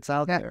name gets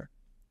out there.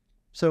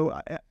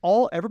 So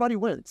everybody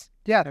wins.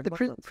 Yeah,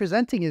 Everybody the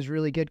presenting is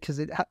really good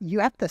because you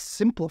have to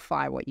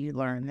simplify what you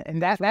learn,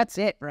 and that's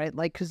it, right?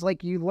 Like, because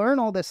like you learn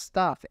all this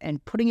stuff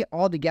and putting it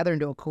all together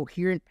into a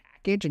coherent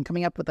package and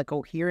coming up with a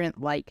coherent,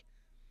 like,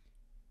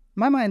 in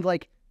my mind,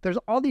 like there's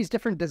all these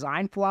different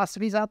design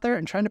philosophies out there,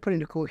 and trying to put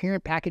into a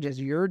coherent package as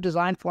your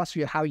design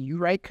philosophy of how you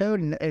write code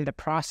and the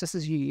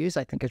processes you use,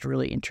 I think is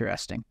really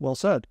interesting. Well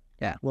said.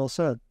 Yeah. Well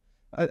said.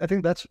 I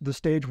think that's the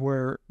stage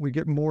where we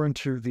get more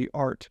into the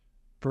art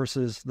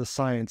versus the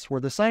science, where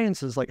the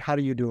science is like, how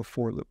do you do a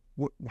for loop?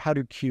 How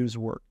do queues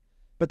work?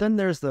 But then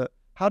there's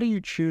how do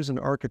you choose an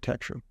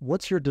architecture?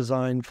 What's your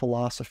design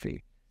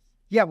philosophy?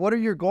 Yeah, what are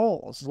your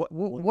goals?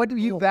 What do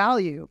you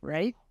value,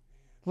 right?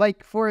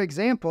 Like, for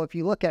example, if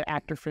you look at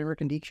Actor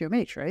Framework and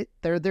DQMH, right?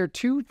 They're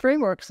 2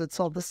 frameworks that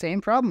solve the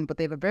same problem, but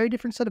they have a very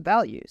different set of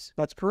values.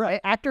 That's correct.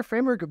 Right? Actor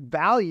Framework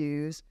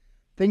values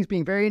things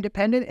being very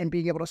independent and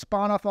being able to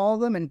spawn off all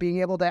of them and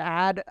being able to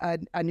add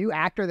a new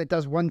actor that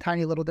does one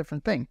tiny little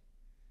different thing.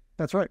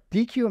 That's right.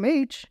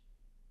 DQMH,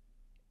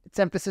 its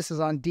emphasis is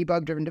on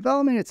debug-driven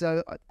development. It's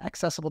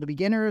accessible to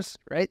beginners,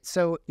 right?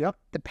 So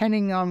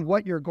depending on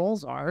what your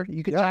goals are,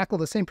 you could tackle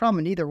the same problem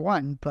in either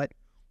one, but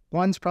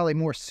one's probably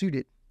more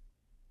suited.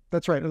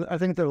 That's right. I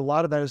think that a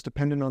lot of that is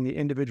dependent on the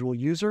individual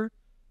user,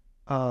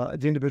 the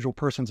individual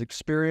person's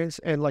experience,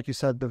 and like you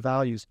said, the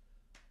values.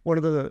 One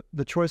of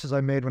the choices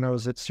I made when I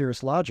was at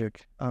Cirrus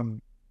Logic,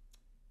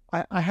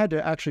 I had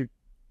to actually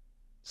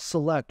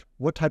select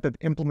what type of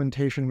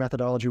implementation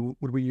methodology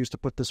would we use to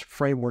put this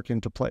framework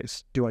into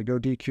place. Do I go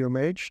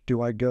DQMH?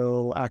 Do I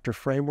go Actor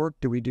Framework?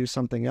 Do we do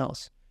something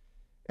else?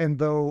 And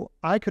though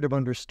I could have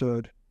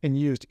understood and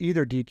used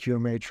either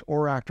DQMH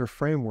or Actor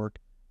Framework,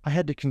 I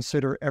had to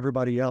consider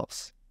everybody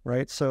else,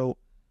 right? So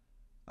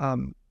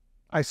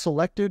I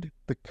selected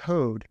the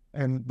code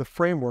and the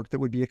framework that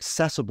would be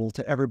accessible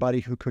to everybody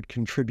who could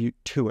contribute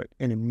to it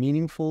in a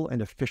meaningful and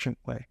efficient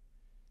way.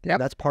 Yep.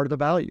 That's part of the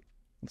value.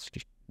 It's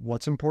just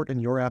what's important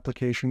in your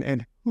application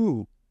and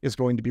who is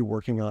going to be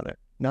working on it,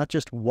 not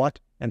just what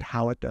and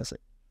how it does it.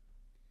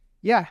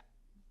 Yeah.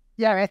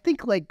 Yeah, I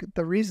think like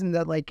the reason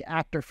that like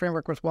Actor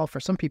Framework works well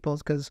for some people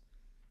is because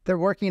they're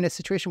working in a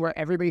situation where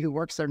everybody who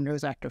works there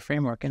knows Actor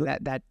Framework, and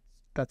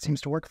that seems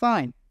to work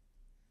fine.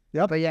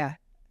 Yeah. But yeah.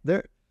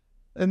 There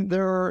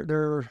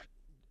are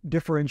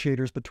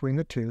differentiators between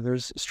the two.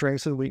 There's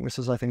strengths and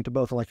weaknesses, I think, to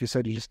both. And like you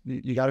said,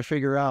 you got to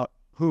figure out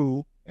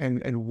who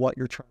and what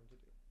you're trying to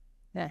do.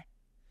 Yeah.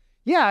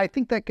 Yeah, I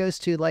think that goes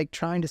to like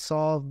trying to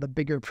solve the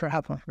bigger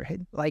problem,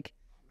 right? Like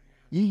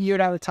you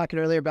and I were talking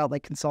earlier about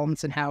like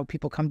consultants and how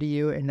people come to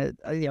you and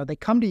they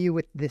come to you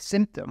with the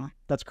symptom.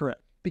 That's correct.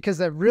 Because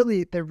they're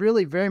really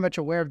very much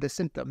aware of the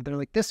symptom. They're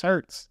like, this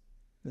hurts.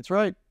 That's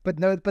right.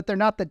 But they're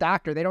not the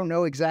doctor. They don't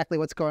know exactly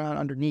what's going on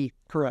underneath.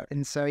 Correct.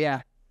 And so,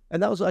 yeah.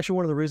 And that was actually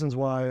one of the reasons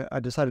why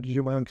I decided to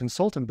do my own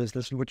consultant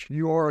business, in which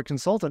you are a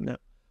consultant now.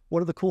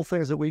 One of the cool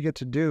things that we get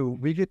to do,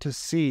 we get to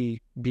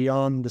see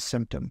beyond the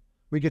symptom.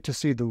 We get to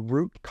see the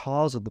root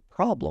cause of the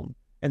problem,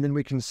 and then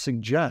we can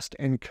suggest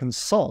and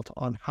consult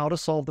on how to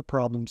solve the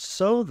problem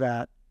so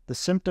that the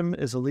symptom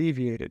is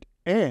alleviated.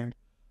 And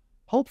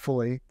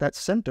hopefully that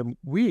symptom,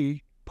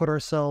 we put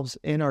ourselves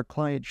in our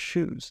client's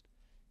shoes.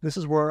 This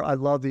is where I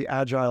love the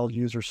agile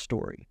user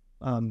story.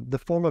 The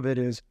form of it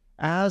is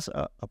as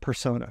a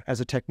persona, as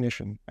a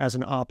technician, as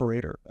an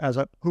operator, as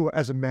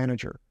a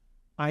manager.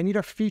 I need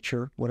a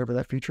feature, whatever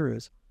that feature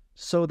is,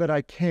 so that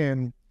I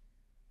can.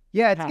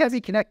 Yeah, it's got to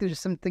be connected to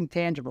something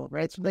tangible,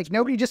 right? It's like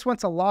nobody just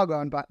wants a log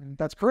on button.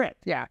 That's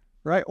correct. Yeah.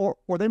 Right? Or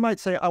they might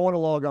say, I want to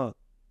log on.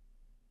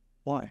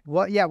 Why?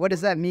 What? Yeah, what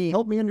does that mean?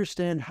 Help me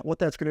understand what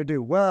that's going to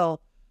do.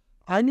 Well,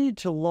 I need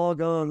to log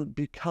on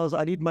because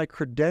I need my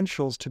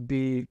credentials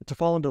to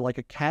fall into like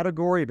a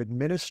category of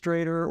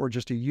administrator or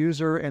just a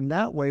user. And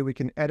that way we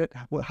can edit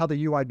how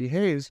the UI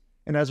behaves.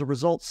 And as a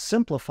result,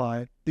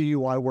 simplify the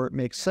UI where it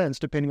makes sense,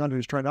 depending on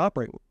who's trying to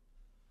operate.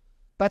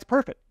 That's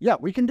perfect. Yeah,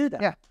 we can do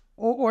that. Yeah.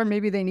 Or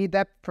maybe they need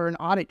that for an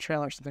audit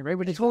trail or something, right?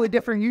 Which is a totally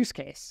different use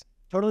case.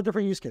 Totally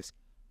different use case.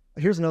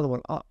 Here's another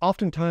one.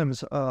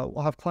 Oftentimes,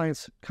 we'll have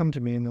clients come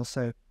to me and they'll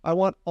say, I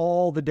want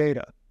all the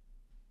data.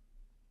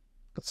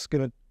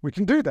 We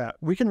can do that.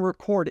 We can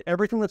record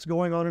everything that's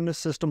going on in the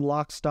system,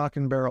 lock, stock,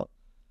 and barrel.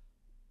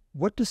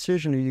 What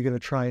decision are you going to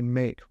try and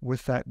make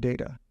with that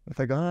data? If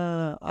I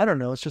go, I don't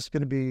know, it's just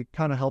going to be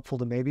kind of helpful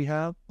to maybe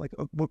have. Like,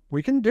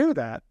 we can do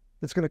that.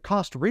 It's going to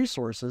cost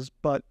resources,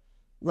 but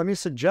let me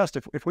suggest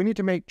if we need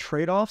to make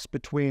trade-offs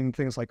between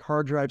things like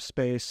hard drive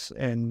space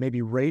and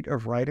maybe rate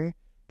of writing,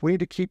 if we need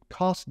to keep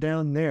costs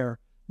down there,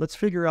 let's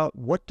figure out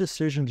what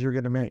decisions you're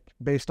going to make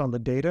based on the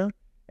data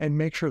and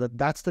make sure that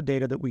that's the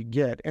data that we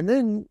get. And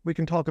then we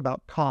can talk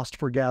about cost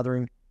for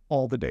gathering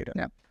all the data.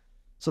 Yeah.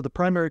 So the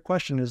primary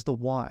question is the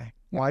why.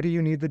 Yeah. Why do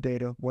you need the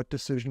data? What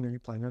decision are you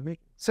planning on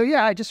making? So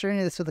yeah, I just ran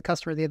into this with a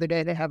customer the other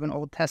day. They have an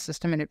old test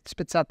system and it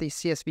spits out these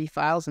CSV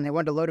files and they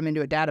wanted to load them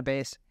into a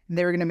database. And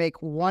they were going to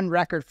make one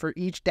record for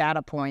each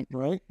data point.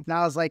 Right. And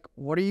I was like,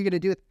 what are you going to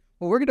do?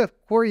 Well, we're going to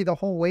query the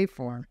whole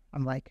waveform.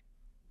 I'm like,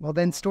 well,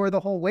 then store the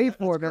whole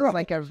waveform. It's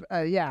like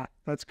yeah.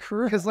 That's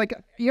correct. Because like,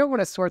 you don't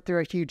want to sort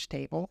through a huge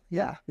table.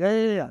 Yeah.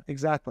 Yeah.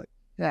 Exactly.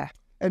 Yeah.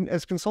 And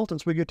as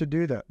consultants, we get to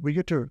do that. We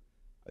get to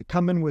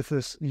come in with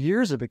this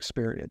years of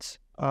experience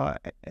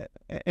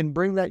and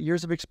bring that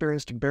years of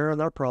experience to bear on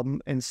our problem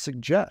and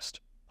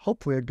suggest,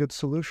 hopefully, a good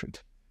solution.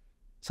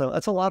 So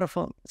that's a lot of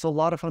fun. It's a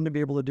lot of fun to be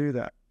able to do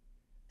that.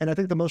 And I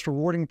think the most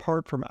rewarding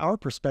part from our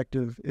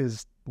perspective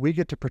is we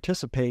get to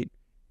participate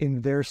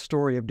in their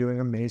story of doing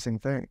amazing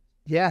things.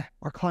 Yeah.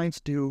 Our clients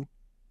do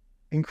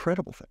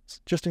incredible things,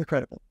 just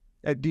incredible.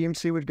 At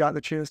DMC, we've gotten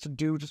the chance to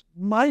do just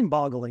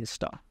mind-boggling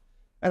stuff.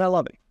 And I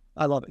love it.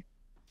 I love it.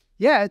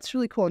 Yeah, it's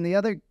really cool. And the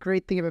other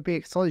great thing about being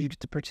a consultant, you get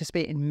to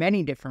participate in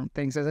many different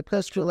things as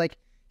opposed to like,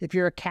 if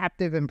you're a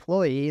captive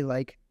employee,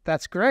 like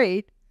that's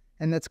great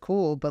and that's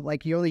cool, but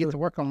like you only get to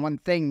work on one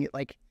thing.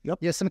 Like, you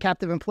know, some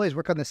captive employees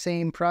work on the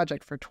same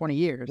project for 20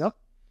 years. Yep.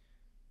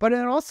 But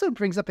it also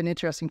brings up an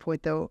interesting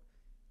point though.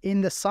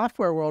 In the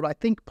software world, I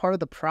think part of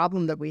the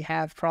problem that we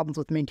have problems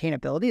with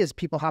maintainability is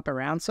people hop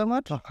around so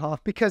much.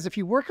 Because if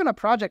you work on a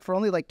project for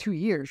only like 2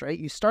 years, right?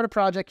 You start a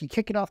project, you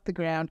kick it off the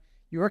ground,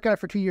 you work on it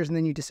for 2 years and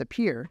then you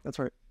disappear. That's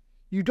right.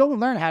 You don't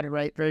learn how to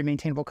write very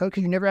maintainable code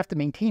because you never have to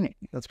maintain it.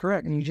 That's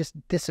correct. And you just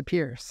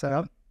disappear.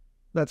 So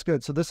that's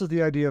good. So this is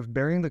the idea of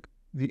bearing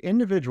the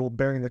individual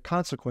bearing the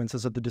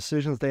consequences of the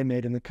decisions they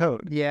made in the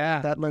code. Yeah.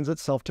 That lends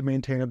itself to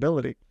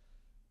maintainability.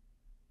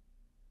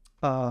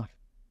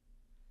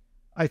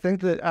 I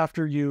think that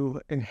after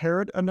you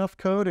inherit enough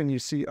code and you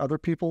see other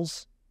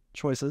people's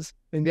choices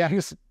and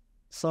you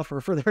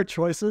suffer for their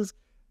choices,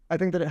 I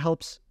think that it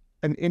helps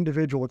an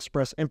individual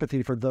express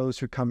empathy for those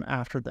who come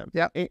after them.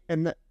 Yeah.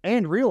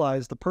 And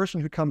realize the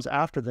person who comes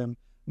after them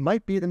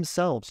might be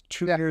themselves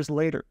 2 years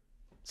later.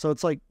 So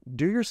it's like,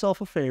 do yourself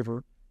a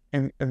favor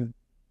and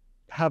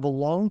have a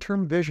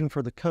long-term vision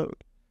for the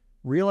code.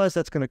 Realize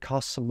that's going to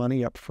cost some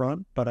money up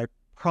front, but I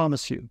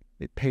promise you,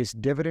 it pays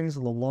dividends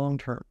in the long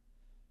term.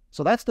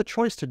 So that's the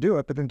choice to do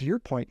it. But then to your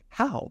point,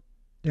 how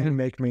do you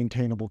make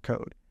maintainable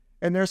code?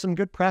 And there's some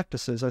good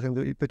practices, I think,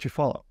 that you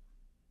follow.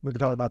 We could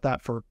talk about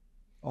that for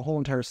a whole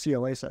entire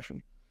CLA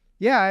session.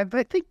 Yeah,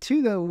 but I think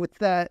too, though, with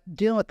that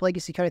dealing with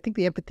legacy code, I think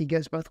the empathy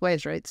goes both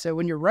ways, right? So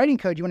when you're writing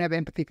code, you want to have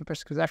empathy for the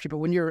person who comes after you. But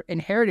when you're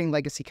inheriting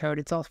legacy code,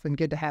 it's often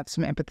good to have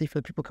some empathy for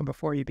the people who come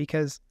before you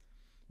because,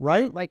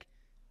 right? Like,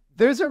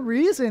 there's a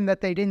reason that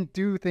they didn't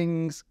do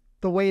things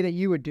the way that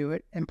you would do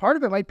it. And part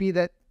of it might be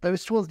that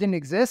those tools didn't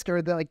exist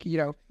or like, you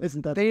know,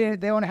 they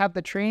don't have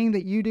the training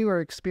that you do or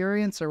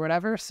experience or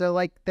whatever. So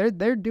like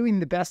they're doing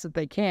the best that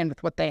they can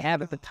with what they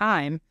have at the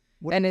time.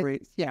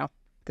 Yeah.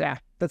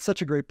 That's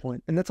such a great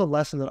point. And that's a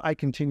lesson that I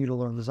continue to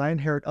learn as I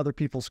inherit other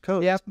people's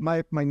code. Yeah.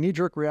 My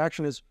knee-jerk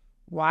reaction is,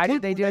 why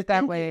did they do it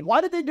that way? Why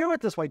did they do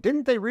it this way?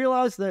 Didn't they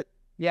realize that?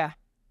 Yeah.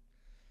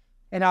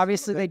 And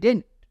obviously they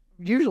didn't.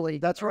 Usually.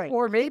 That's right.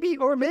 Or maybe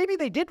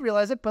they did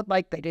realize it, but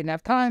like they didn't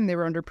have time. They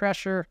were under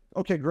pressure.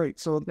 Okay, great.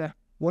 So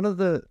one of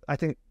the, I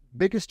think,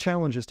 biggest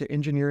challenges to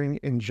engineering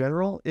in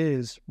general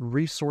is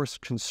resource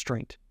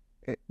constraint.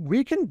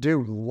 We can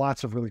do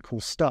lots of really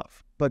cool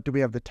stuff, but do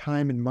we have the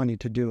time and money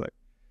to do it?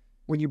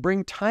 When you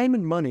bring time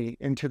and money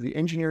into the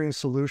engineering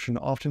solution,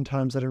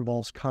 oftentimes that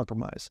involves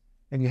compromise.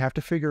 And you have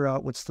to figure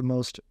out what's the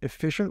most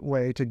efficient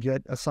way to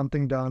get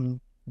something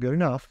done good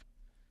enough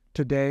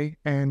today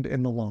and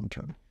in the long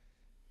term.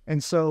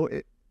 And so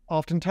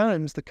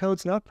oftentimes the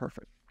code's not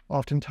perfect.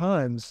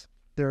 Oftentimes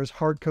there's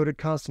hard-coded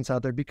constants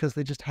out there because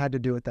they just had to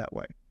do it that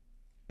way.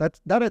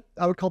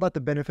 I would call that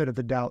the benefit of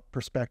the doubt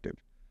perspective.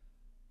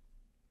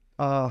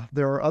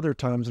 There are other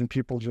times when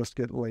people just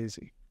get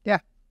lazy. Yeah.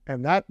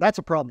 And that's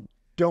a problem.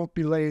 Don't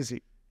be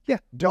lazy. Yeah.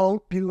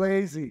 Don't be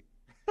lazy.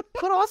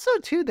 But also,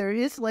 too, there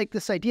is like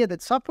this idea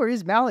that software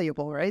is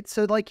malleable, right?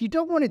 So like you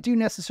don't want to do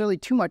necessarily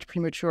too much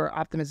premature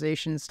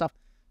optimization and stuff.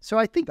 So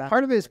I think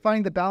part of it is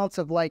finding the balance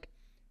of like,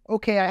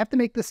 okay, I have to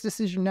make this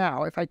decision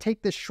now. If I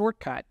take this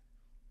shortcut,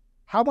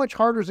 how much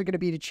harder is it going to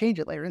be to change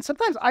it later? And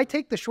sometimes I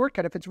take the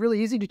shortcut. If it's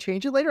really easy to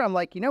change it later, I'm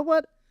like, you know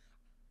what?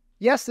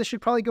 Yes, this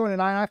should probably go in an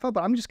INI file,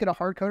 but I'm just going to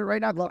hard code it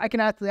right now. I can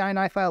add to the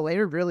INI file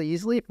later really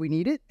easily if we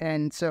need it.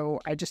 And so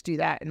I just do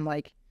that. And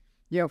like,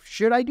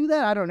 should I do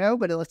that? I don't know.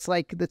 But it's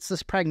like, it's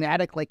just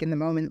pragmatic, like in the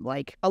moment,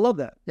 like. I love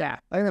that. Yeah.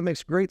 I think that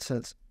makes great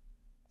sense.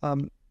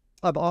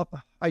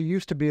 I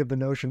used to be of the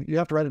notion you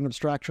have to write an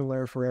abstraction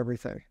layer for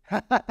everything.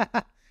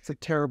 It's a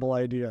terrible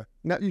idea.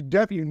 Now you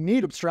definitely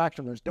need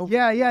abstraction layers.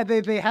 Yeah,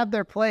 they have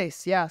their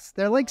place. Yes,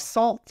 they're like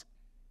salt,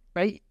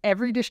 right?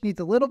 Every dish needs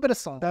a little bit of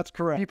salt. That's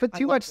correct. If you put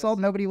too much salt,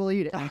 nobody will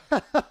eat it.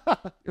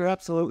 You're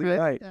absolutely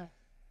right.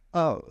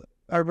 Yeah.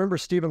 I remember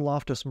Stephen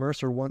Loftus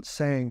Mercer once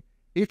saying,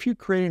 if you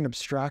create an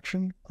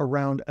abstraction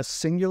around a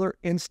singular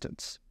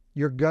instance,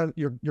 your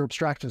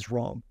abstraction is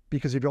wrong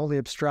because you've only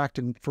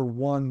abstracted for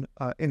one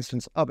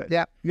instance of it.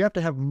 Yeah. You have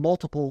to have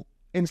multiple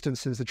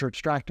instances that you're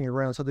abstracting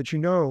around so that you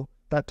know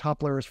that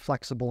top layer is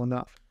flexible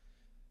enough.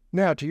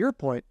 Now, to your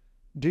point,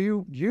 do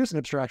you use an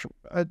abstraction?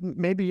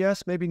 Maybe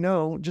yes, maybe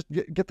no. Just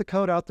get the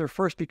code out there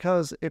first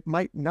because it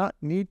might not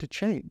need to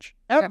change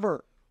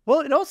ever.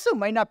 Well, it also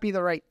might not be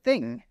the right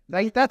thing.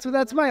 Like that's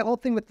my whole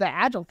thing with the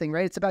Agile thing,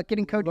 right? It's about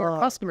getting code to your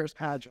customers.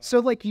 Agile. So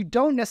like you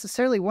don't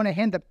necessarily want to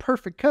hand the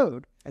perfect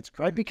code. That's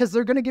right, because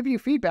they're going to give you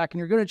feedback and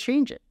you're going to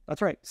change it.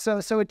 That's right. So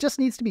it just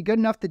needs to be good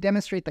enough to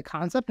demonstrate the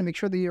concept and make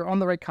sure that you're on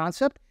the right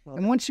concept. Well,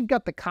 and once you've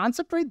got the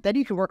concept right, then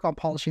you can work on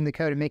polishing the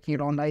code and making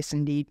it all nice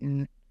and neat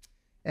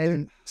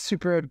and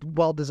super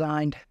well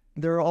designed.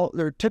 There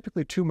are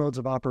typically two modes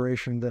of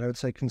operation that I would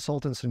say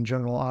consultants in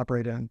general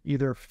operate in,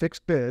 either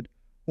fixed bid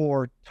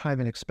or time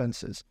and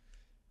expenses.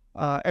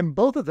 And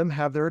both of them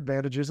have their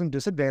advantages and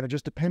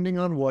disadvantages depending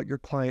on what your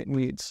client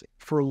needs.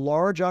 For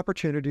large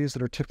opportunities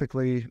that are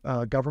typically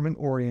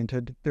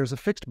government-oriented, there's a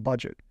fixed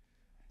budget.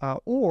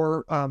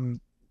 Or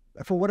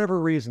for whatever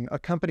reason, a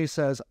company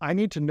says, I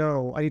need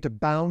to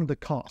bound the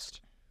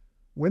cost.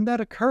 When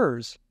that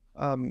occurs,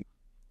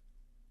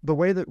 the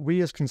way that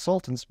we as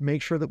consultants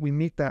make sure that we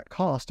meet that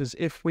cost is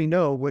if we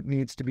know what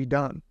needs to be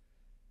done.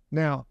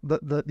 Now,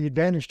 the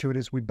advantage to it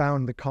is we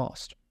bound the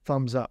cost.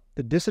 Thumbs up.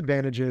 The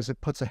disadvantage is it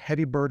puts a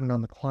heavy burden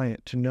on the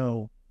client to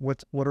know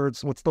what's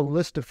the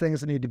list of things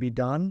that need to be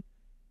done.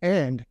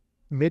 And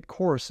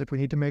mid-course, if we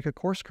need to make a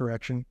course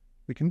correction,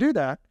 we can do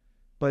that,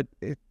 but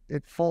it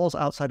falls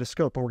outside of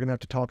scope and we're going to have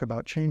to talk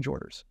about change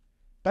orders.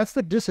 That's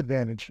the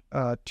disadvantage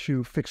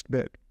to fixed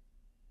bid.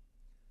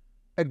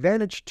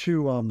 Advantage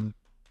to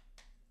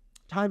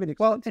time and expense.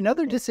 Well,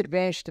 another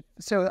disadvantage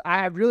so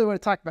I really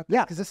want to talk about this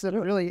because this is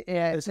really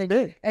it's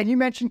big. And you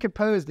mentioned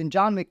composed, and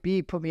John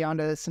McBee put me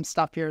onto some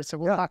stuff here, so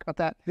we'll talk about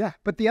that. Yeah.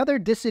 But the other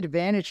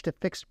disadvantage to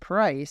fixed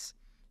price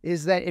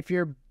is that if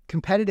you're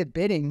competitive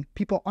bidding,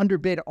 people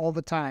underbid all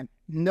the time,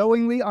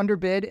 knowingly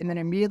underbid, and then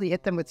immediately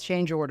hit them with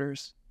change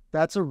orders.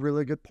 That's a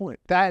really good point.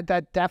 That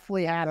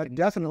definitely happened. That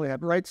definitely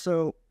happened, right?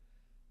 So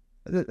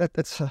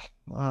that's a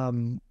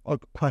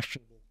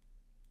questionable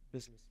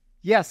business.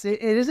 Yes,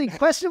 it is a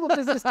questionable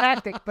business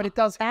tactic, but it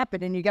does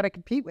happen, and you got to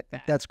compete with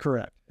that. That's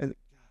correct.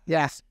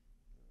 Yes.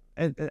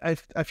 And I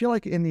feel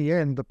like in the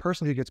end, the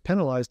person who gets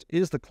penalized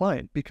is the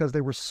client because they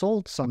were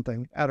sold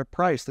something at a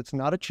price that's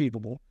not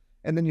achievable,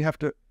 and then you have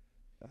to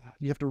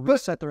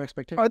reset their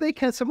expectations. Are they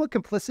somewhat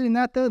complicit in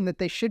that, though, and that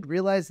they should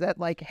realize that,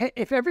 like, hey,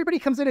 if everybody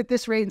comes in at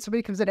this rate and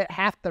somebody comes in at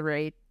half the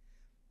rate,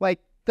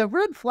 like, the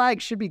red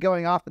flag should be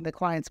going off in the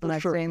client's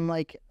mind saying,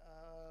 like,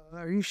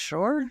 are you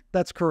sure?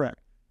 That's correct.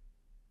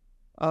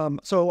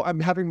 So I'm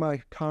having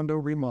my condo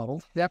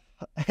remodeled. Yep.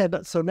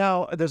 And so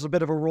now there's a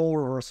bit of a role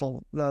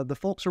reversal. The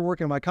folks who are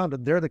working on my condo,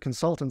 they're the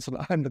consultants and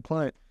I'm the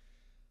client.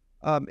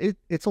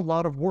 It's a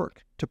lot of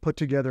work to put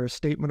together a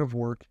statement of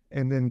work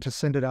and then to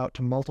send it out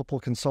to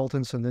multiple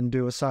consultants and then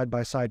do a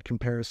side-by-side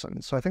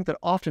comparison. So I think that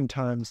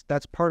oftentimes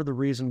that's part of the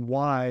reason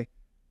why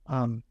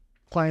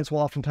clients will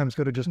oftentimes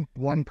go to just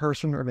one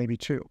person or maybe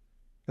two,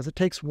 because it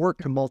takes work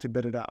to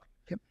multi-bid it out.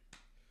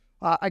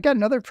 I got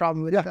another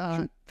problem with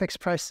fixed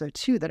price, though,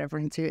 too, that I've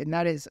run into, and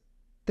that is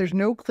there's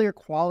no clear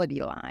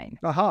quality line.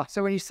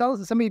 So when you sell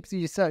to somebody,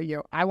 you say,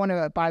 I want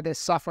to buy this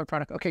software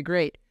product. Okay,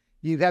 great.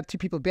 You have two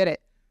people bid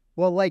it.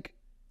 Well, like,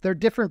 they're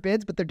different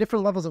bids, but they're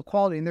different levels of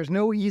quality, and there's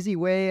no easy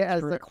way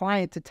as the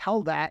client to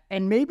tell that.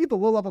 And maybe the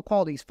low-level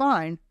quality is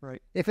fine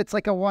if it's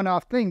like a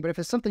one-off thing, but if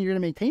it's something you're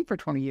going to maintain for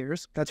 20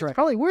 years, it's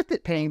probably worth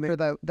it paying for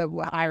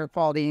the higher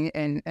quality.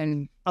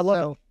 And I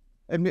love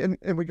it.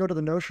 And we go to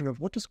the notion of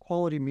what does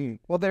quality mean?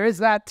 Well, there is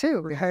that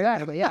too.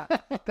 Exactly. Yeah.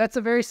 That's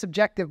a very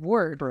subjective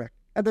word. Correct.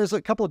 And there's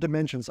a couple of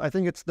dimensions. I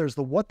think there's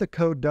the what the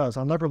code does.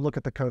 I'll never look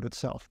at the code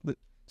itself.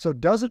 So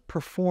does it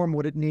perform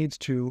what it needs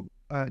to?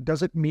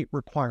 Does it meet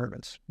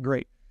requirements?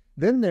 Great.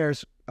 Then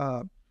there's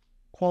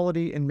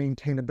quality and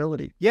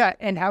maintainability. Yeah.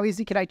 And how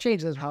easy can I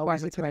change those How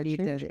requirements? easy can I need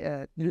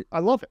change? I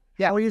love it.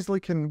 Yeah. How easily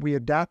can we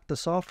adapt the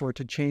software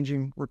to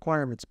changing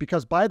requirements?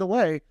 Because by the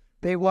way,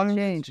 they will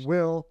change.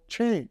 Will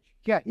change.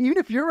 Yeah, even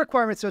if your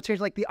requirements don't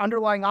change, like the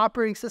underlying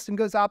operating system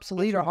goes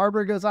obsolete or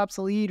hardware goes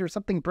obsolete or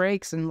something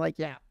breaks and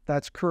yeah.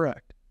 That's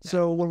correct. Yeah.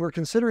 So when we're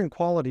considering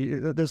quality,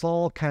 there's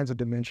all kinds of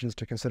dimensions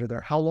to consider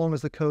there. How long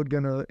is the code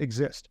going to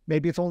exist?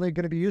 Maybe it's only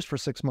going to be used for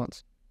 6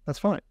 months. That's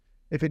fine.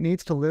 If it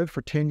needs to live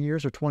for 10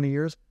 years or 20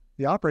 years,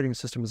 the operating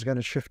system is going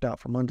to shift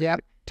out from under.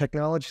 Yep.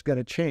 Technology is going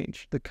to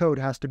change. The code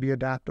has to be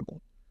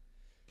adaptable.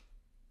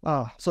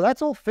 So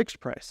that's all fixed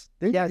price.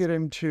 Then you get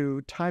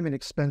into time and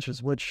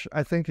expenses, which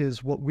I think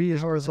is what we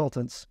as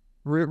consultants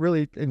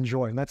really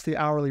enjoy, and that's the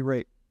hourly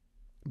rate.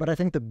 But I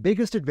think the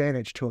biggest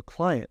advantage to a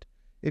client,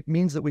 it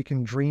means that we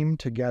can dream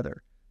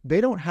together. They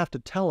don't have to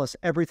tell us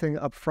everything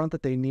up front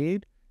that they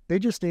need. They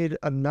just need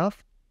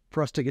enough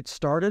for us to get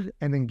started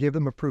and then give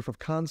them a proof of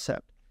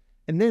concept.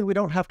 And then we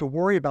don't have to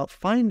worry about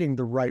finding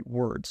the right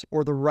words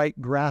or the right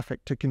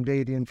graphic to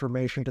convey the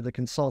information to the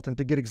consultant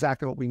to get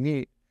exactly what we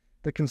need.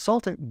 The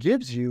consultant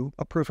gives you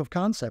a proof of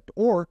concept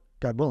or,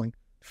 God willing,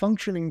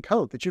 functioning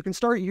code that you can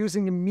start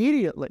using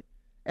immediately.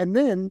 And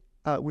then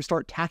we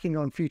start tacking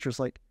on features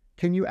like,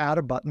 can you add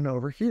a button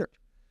over here?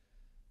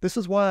 This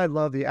is why I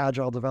love the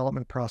agile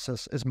development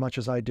process as much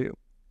as I do.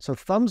 So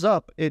thumbs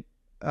up, it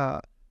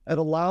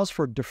allows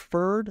for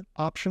deferred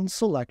option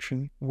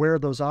selection where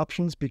those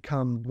options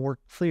become more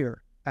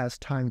clear as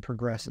time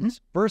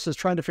progresses versus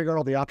trying to figure out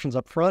all the options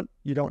up front.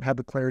 You don't have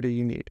the clarity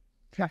you need.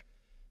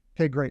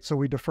 Okay, great. So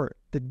we defer it.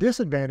 The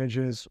disadvantage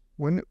is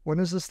when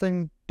is this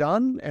thing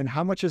done and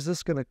how much is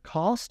this going to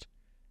cost?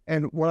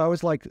 And what I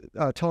always like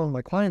telling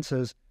my clients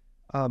is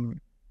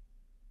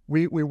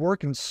we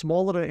work in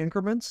small little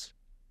increments.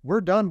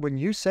 We're done when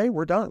you say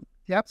we're done.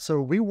 Yep.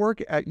 So we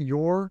work at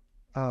your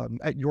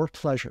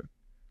pleasure.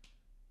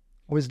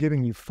 Always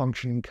giving you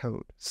functioning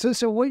code.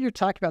 So what you're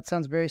talking about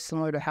sounds very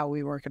similar to how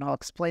we work, and I'll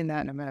explain that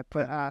in a minute.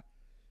 But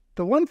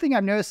the one thing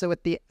I've noticed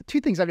with the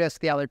two things I've noticed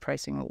with the hourly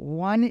pricing,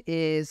 one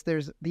is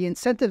the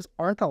incentives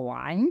aren't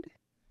aligned.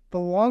 The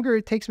longer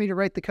it takes me to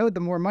write the code, the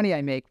more money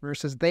I make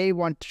versus they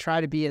want to try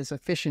to be as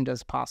efficient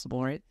as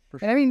possible, right?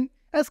 And I mean,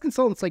 as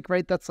consultants,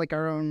 right, that's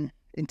our own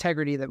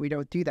integrity that we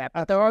don't do that.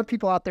 But there are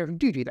people out there who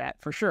do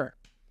that for sure.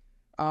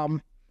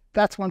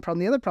 That's one problem.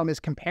 The other problem is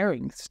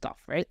comparing stuff,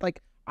 right?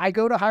 Like I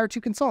go to hire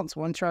 2 consultants.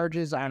 One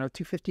charges, I don't know,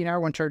 $250 an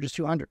hour. One charges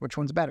 $200. Which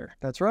one's better?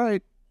 That's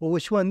right. Well,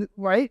 which one,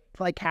 right?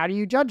 Like, how do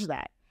you judge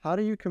that? How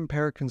do you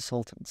compare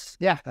consultants?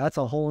 Yeah. That's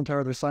a whole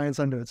entire other science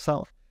unto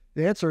itself.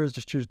 The answer is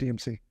just choose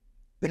DMC.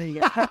 There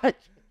you go.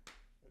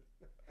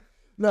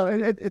 No,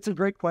 it's a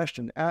great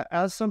question.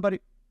 As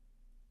somebody,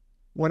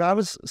 when I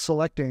was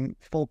selecting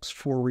folks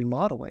for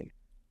remodeling,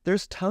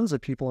 there's tons of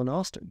people in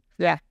Austin.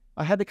 Yeah.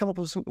 I had to come up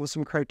with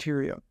some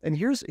criteria. And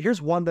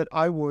here's one that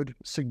I would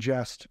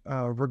suggest,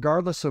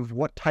 regardless of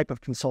what type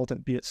of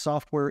consultant, be it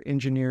software,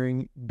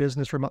 engineering,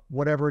 business,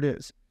 whatever it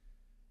is.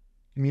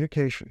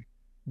 Communication.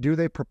 Do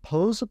they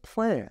propose a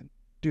plan?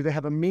 Do they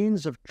have a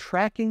means of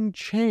tracking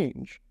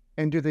change?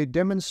 And do they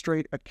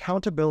demonstrate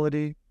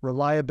accountability,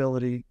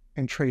 reliability,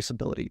 and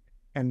traceability?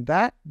 And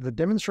the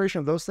demonstration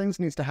of those things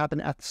needs to happen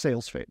at the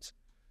sales phase.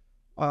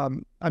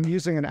 I'm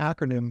using an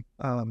acronym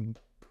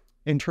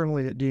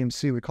internally at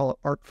DMC. We call it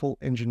Artful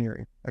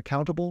Engineering.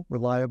 Accountable,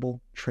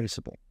 reliable,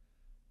 traceable.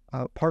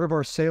 Part of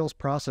our sales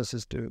process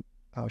is to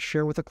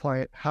share with the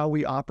client how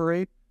we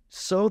operate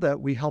so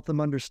that we help them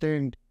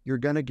understand you're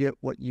going to get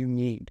what you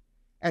need.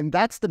 And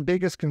that's the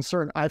biggest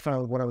concern I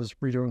found when I was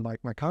redoing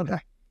my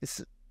contract.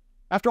 Is,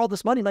 after all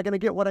this money, am I going to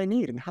get what I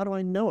need? And how do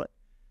I know it?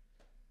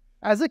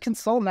 As a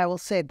consultant, I will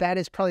say that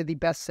is probably the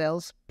best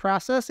sales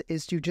process,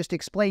 is to just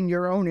explain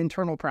your own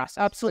internal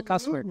process to the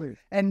customer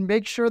and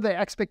make sure the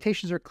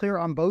expectations are clear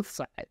on both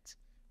sides,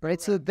 right?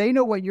 So they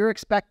know what you're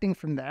expecting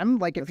from them.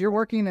 Like if you're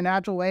working in an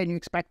agile way and you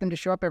expect them to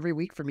show up every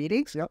week for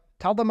meetings,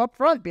 tell them up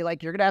front, be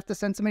like, you're going to have to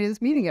send somebody to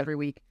this meeting every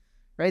week,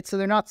 right? So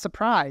they're not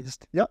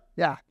surprised. Yep.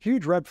 Yeah.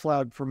 Huge red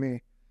flag for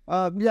me.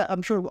 Yeah,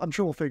 I'm sure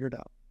we'll figure it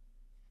out.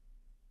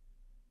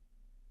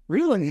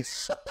 Really?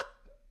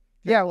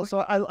 Yeah. Well, so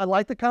I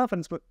like the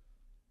confidence, but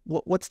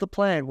what's the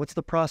plan? What's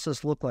the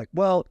process look like?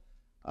 Well,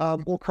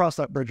 we'll cross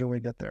that bridge when we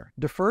get there.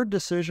 Deferred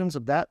decisions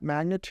of that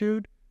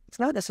magnitude, it's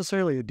not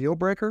necessarily a deal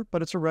breaker,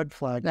 but it's a red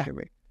flag to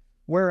me.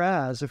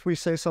 Whereas if we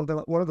say something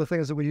like, one of the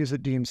things that we use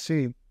at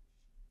DMC,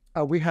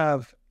 we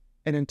have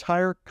an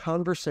entire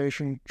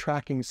conversation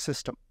tracking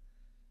system.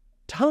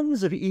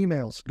 Tons of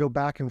emails go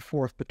back and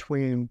forth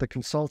between the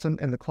consultant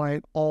and the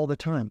client all the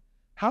time.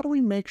 How do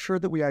we make sure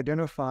that we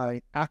identify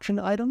action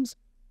items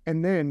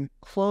and then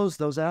close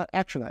those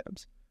action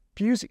items? If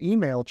you use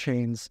email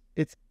chains,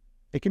 it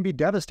can be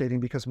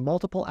devastating because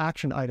multiple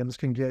action items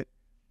can get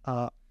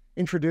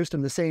introduced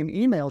in the same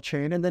email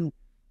chain. And then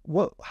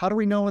how do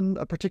we know when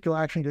a particular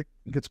action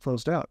gets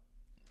closed out?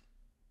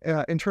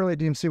 Internally at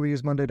DMC, we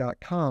use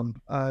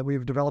Monday.com.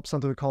 We've developed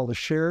something we call the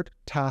Shared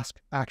Task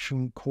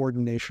Action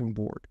Coordination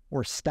Board,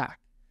 or STAC.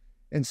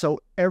 And so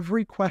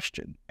every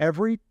question,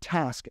 every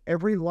task,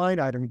 every line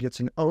item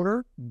gets an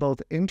owner,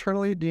 both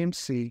internally at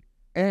DMC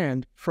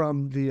and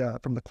from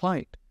the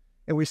client.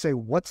 And we say,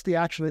 what's the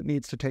action that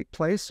needs to take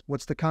place?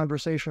 What's the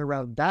conversation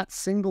around that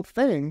single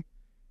thing?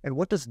 And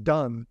what does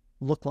done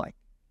look like?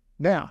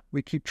 Now,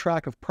 we keep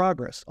track of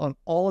progress on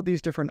all of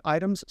these different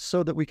items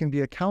so that we can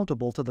be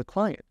accountable to the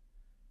client.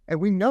 And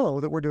we know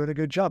that we're doing a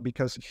good job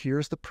because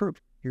here's the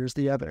proof, here's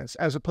the evidence,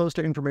 as opposed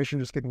to information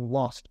just getting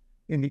lost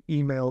in the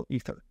email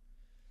ether.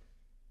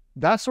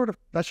 That's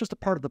just a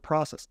part of the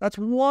process. That's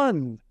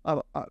one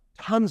of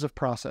tons of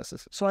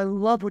processes. So I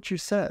love what you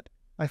said.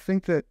 I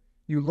think that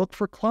you look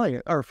for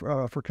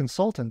for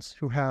consultants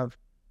who have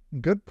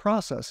good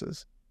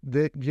processes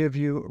that give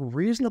you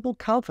reasonable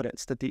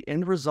confidence that the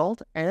end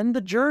result and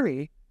the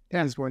journey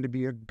is going to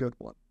be a good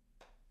one.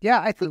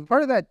 Yeah, I think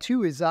part of that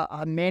too is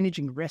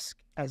managing risk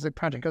as the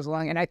project goes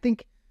along. And I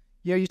think,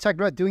 you talked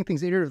about doing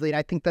things iteratively, and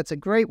I think that's a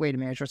great way to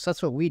manage risk.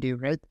 That's what we do,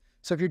 right?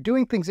 So if you're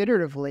doing things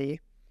iteratively,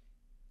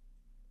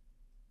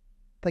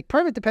 like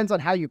part of it depends on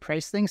how you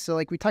price things. So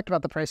like we talked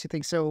about the pricing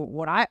thing. So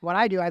what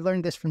I do, I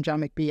learned this from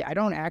John McBee. I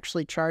don't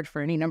actually charge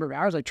for any number of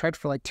hours. I charge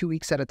for like 2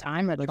 weeks at a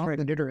time at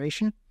an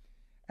iteration.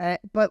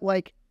 But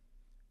like,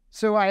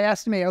 so I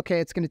estimate, okay,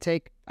 it's going to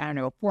take,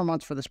 4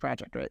 months for this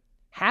project, right?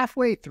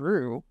 Halfway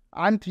through,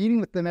 I'm meeting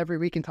with them every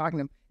week and talking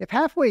to them. If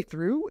halfway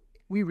through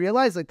we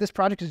realize like this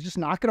project is just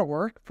not going to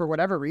work for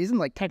whatever reason,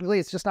 like technically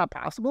it's just not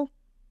possible,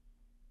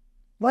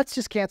 let's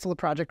just cancel the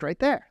project right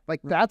there. Like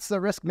that's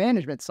the risk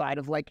management side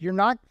of like, you're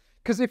not,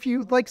 because if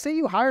you like, say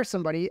you hire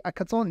somebody, a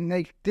consultant, and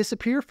they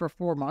disappear for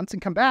 4 months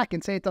and come back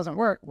and say it doesn't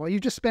work, well, you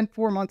just spent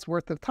 4 months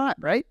worth of time,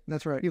 right?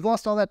 That's right. You've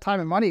lost all that time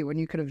and money when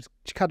you could have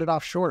cut it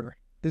off shorter.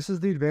 This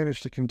is the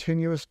advantage to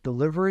continuous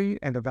delivery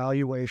and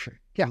evaluation.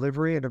 Yeah.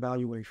 Delivery and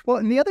evaluation. Well,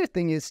 and the other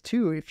thing is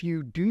too, if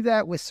you do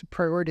that with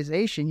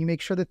prioritization, you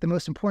make sure that the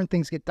most important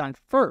things get done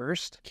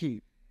first.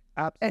 Key.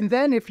 And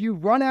then if you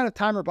run out of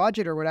time or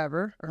budget or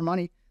whatever, or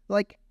money,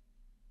 like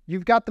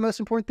you've got the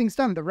most important things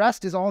done. The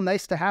rest is all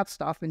nice to have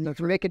stuff. And you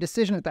can make a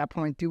decision at that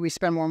point. Do we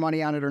spend more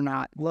money on it or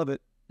not? Love it.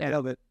 Yeah.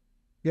 Love it.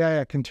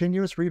 Yeah.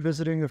 Continuous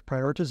revisiting of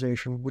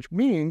prioritization, which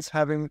means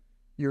having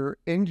your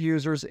end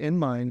users in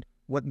mind,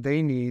 what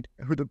they need,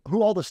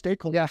 who all the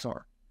stakeholders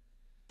are.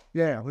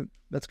 Yeah,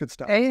 that's good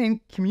stuff. And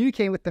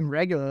communicate with them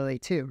regularly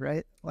too,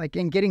 right? Like,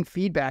 and getting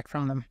feedback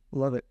from them.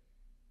 Love it.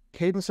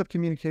 Cadence of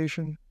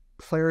communication,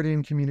 clarity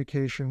in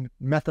communication,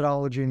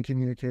 methodology in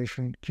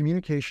communication.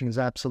 Communication is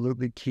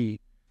absolutely key.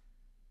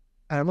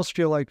 I almost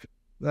feel like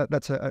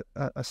that's a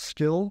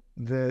skill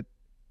that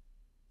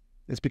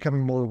is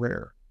becoming more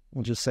rare.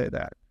 We'll just say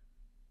that.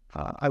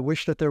 I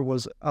wish that there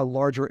was a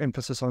larger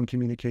emphasis on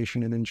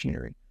communication in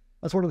engineering.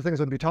 That's one of the things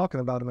I'm going to be talking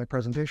about in my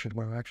presentation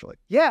tomorrow, actually.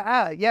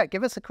 Yeah.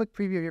 Give us a quick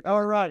preview of your.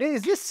 All right.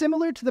 Is this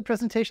similar to the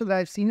presentation that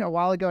I've seen a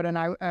while ago at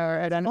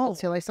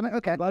CLA Summit?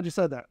 Okay. Glad you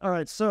said that. All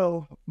right.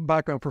 So,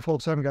 background for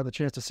folks who haven't got the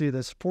chance to see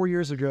this. 4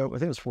 years ago, I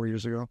think it was 4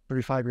 years ago,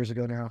 35 years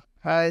ago now.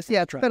 It's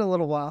been a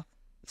little while.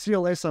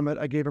 CLA Summit,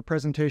 I gave a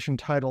presentation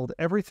titled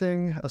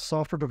Everything a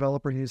Software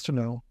Developer Needs to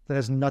Know That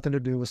Has Nothing to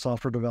Do with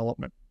Software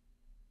Development.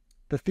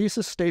 The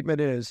thesis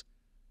statement is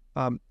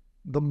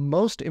the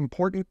most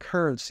important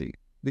currency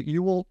that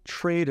you will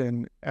trade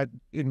in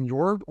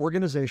your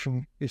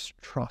organization is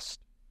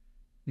trust.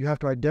 You have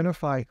to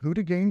identify who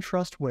to gain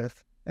trust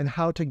with and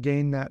how to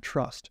gain that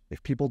trust.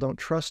 If people don't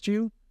trust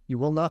you, you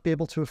will not be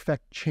able to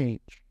affect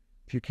change.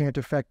 If you can't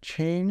affect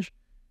change,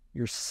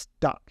 you're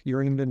stuck.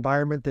 You're in an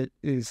environment that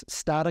is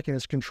static and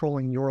is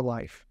controlling your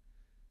life.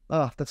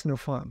 That's no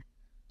fun.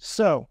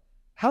 So,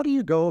 how do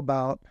you go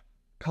about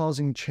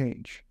causing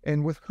change?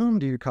 And with whom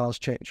do you cause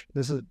change?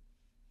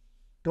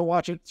 Go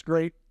watch it. It's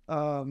great.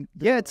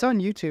 It's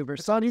on YouTube or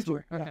something. It's on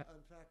YouTube. Okay.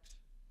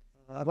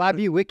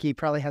 LabVIEW Wiki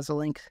probably has a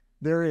link.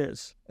 There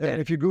is. And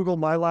if you Google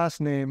my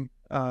last name,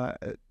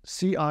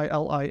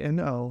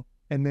 Cilino,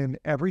 and then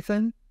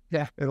everything,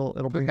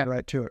 it'll bring you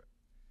right to it.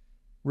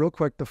 Real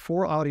quick, the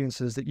 4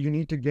 audiences that you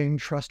need to gain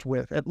trust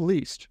with, at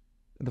least.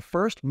 The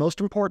first,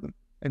 most important,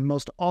 and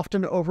most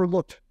often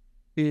overlooked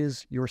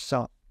is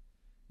yourself.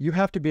 You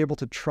have to be able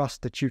to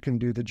trust that you can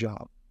do the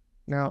job.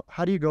 Now,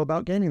 how do you go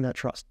about gaining that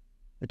trust?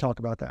 I talk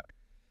about that.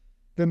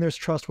 Then there's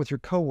trust with your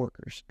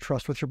coworkers,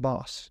 trust with your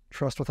boss,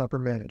 trust with upper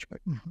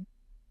management. Mm-hmm.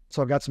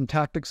 So I've got some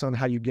tactics on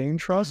how you gain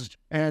trust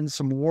and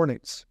some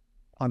warnings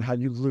on how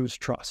you lose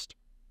trust.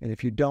 And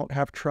if you don't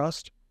have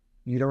trust,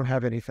 you don't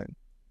have anything.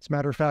 As a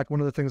matter of fact,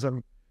 one of the things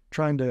I'm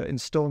trying to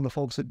instill in the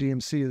folks at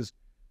DMC is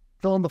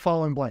fill in the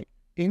following blank.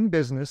 In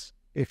business,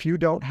 if you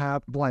don't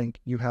have blank,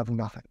 you have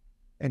nothing.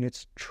 And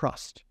it's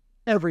trust.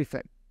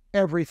 Everything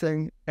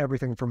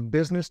from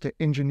business to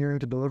engineering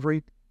to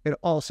delivery, it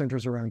all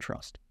centers around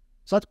trust.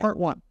 So that's part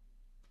 1.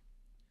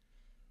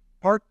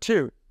 Part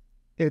 2,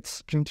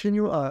 it's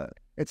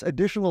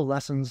additional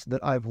lessons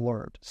that I've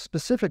learned,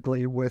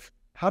 specifically with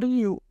how do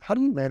you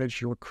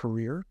manage your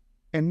career?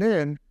 And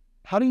then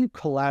how do you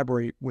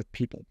collaborate with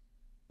people?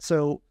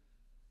 So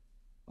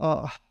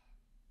I'll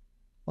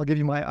give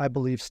you my I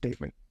believe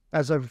statement.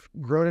 As I've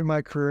grown in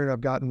my career and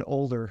I've gotten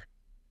older,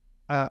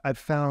 I've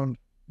found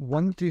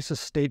one thesis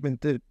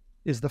statement that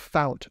is the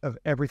fount of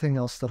everything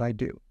else that I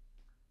do.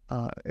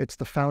 It's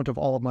the fount of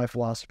all of my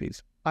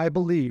philosophies. I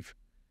believe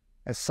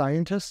as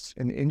scientists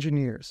and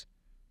engineers,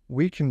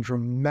 we can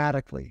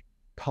dramatically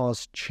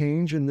cause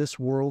change in this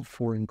world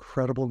for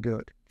incredible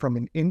good, from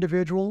an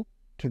individual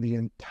to the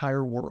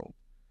entire world.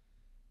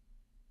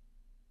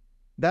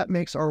 That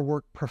makes our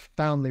work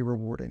profoundly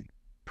rewarding.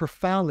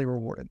 Profoundly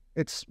rewarding.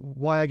 It's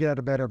why I get out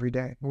of bed every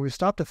day. When we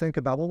stop to think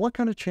about, well, what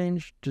kind of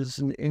change does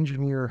an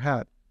engineer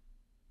have?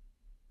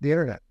 The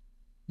internet,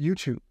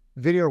 YouTube,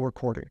 video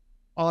recording,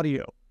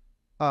 audio.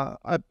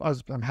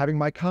 I'm having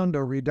my condo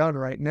redone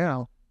right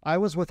now. I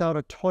was without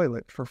a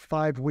toilet for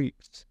 5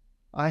 weeks.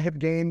 I have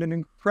gained an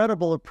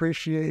incredible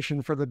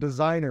appreciation for the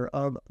designer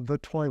of the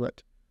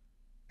toilet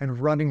and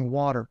running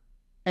water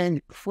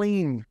and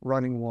clean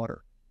running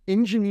water.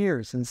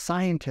 Engineers and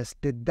scientists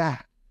did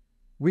that.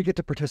 We get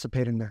to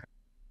participate in that.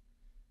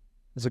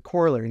 As a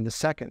corollary, in the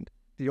second,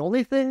 the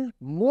only thing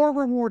more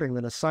rewarding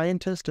than a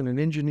scientist and an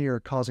engineer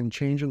causing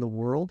change in the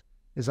world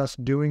is us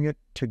doing it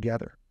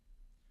together.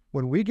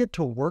 When we get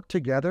to work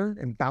together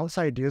and bounce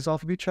ideas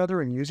off of each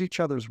other and use each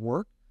other's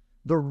work,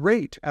 the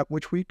rate at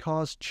which we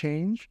cause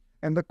change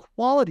and the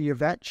quality of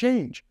that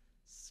change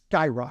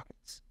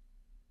skyrockets.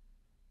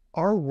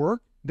 Our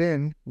work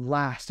then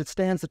lasts. It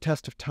stands the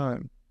test of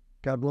time.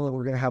 God willing,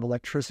 we're going to have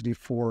electricity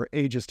for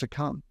ages to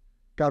come.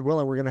 God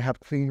willing, we're going to have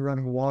clean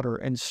running water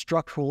and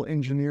structural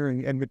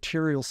engineering and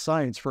material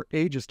science for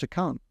ages to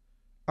come.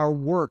 Our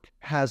work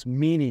has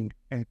meaning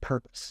and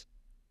purpose.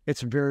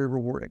 It's very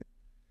rewarding.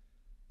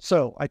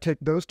 So I take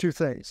those two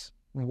things,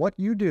 what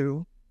you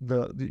do,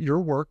 your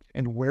work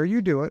and where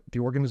you do it, the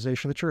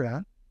organization that you're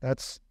at,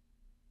 that's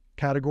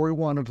category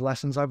one of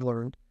lessons I've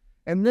learned.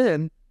 And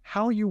then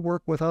how you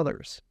work with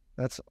others.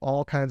 That's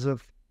all kinds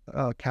of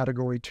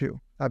category two.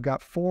 I've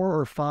got 4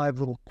 or 5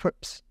 little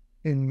quips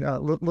in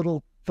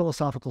little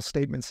philosophical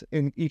statements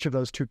in each of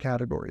those two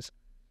categories.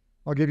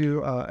 I'll give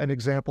you an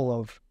example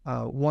of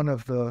one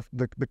of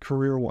the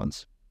career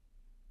ones.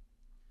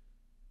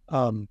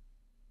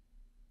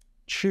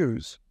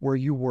 Choose where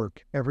you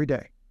work every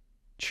day.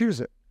 Choose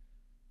it.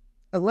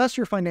 Unless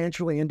you're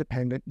financially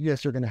independent,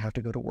 yes, you're going to have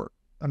to go to work.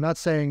 I'm not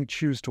saying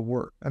choose to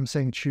work. I'm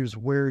saying choose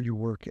where you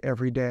work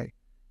every day.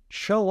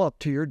 Show up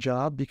to your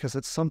job because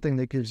it's something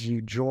that gives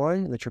you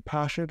joy, that you're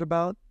passionate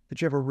about,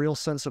 that you have a real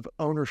sense of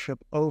ownership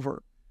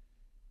over.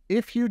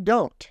 If you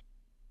don't,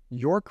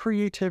 your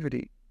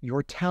creativity,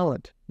 your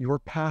talent, your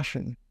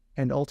passion,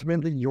 and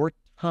ultimately your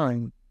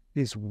time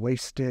is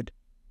wasted.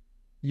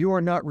 You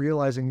are not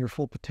realizing your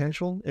full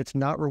potential. It's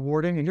not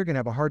rewarding, and you're going to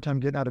have a hard time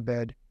getting out of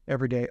bed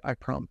every day, I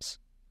promise.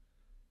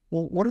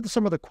 Well, what are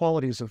some of the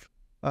qualities of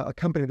a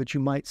company that you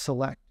might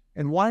select,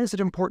 and why is it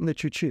important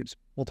that you choose?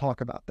 We'll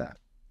talk about that.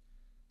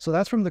 So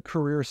that's from the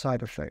career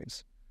side of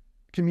things.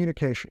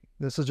 Communication.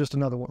 This is just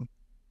another one.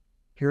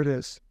 Here it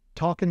is.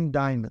 Talking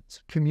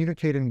diamonds,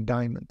 communicating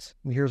diamonds.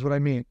 And here's what I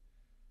mean.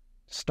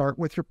 Start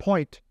with your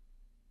point,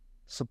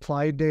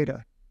 supply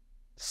data,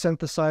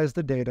 synthesize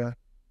the data,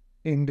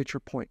 end at your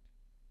point.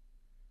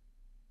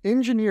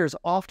 Engineers,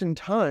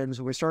 oftentimes,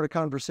 when we start a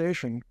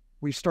conversation,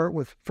 we start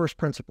with first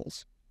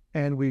principles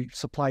and we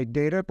supply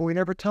data, but we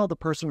never tell the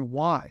person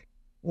why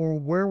or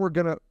where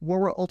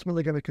we're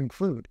ultimately going to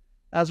conclude.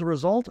 As a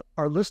result,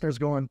 our listeners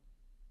going,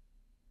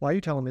 why are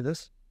you telling me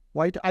this?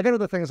 I got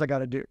other things I got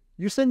to do.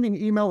 You send me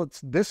an email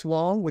that's this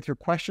long with your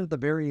question at the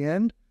very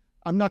end,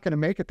 I'm not going to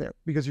make it there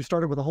because you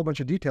started with a whole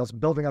bunch of details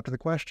building up to the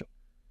question.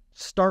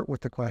 Start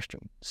with the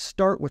question.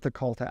 Start with the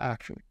call to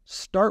action.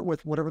 Start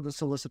with whatever the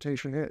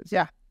solicitation is.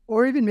 Yeah.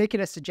 Or even make it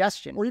a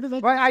suggestion. Or even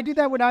I do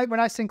that when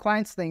I send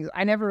clients things.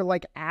 I never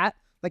like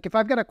if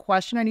I've got a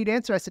question I need to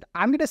answer, I said,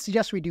 I'm going to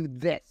suggest we do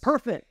this.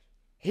 Perfect.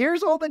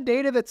 Here's all the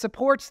data that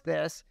supports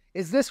this.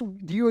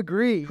 Do you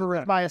agree?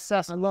 Correct. With my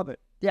assessment? I love it.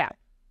 Yeah.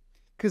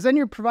 Because then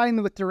you're providing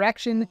them with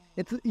direction.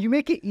 You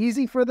make it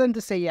easy for them to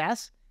say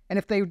yes. And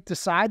if they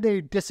decide they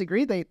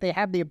disagree, they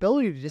have the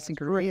ability to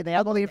disagree. And they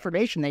have all the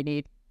information they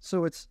need.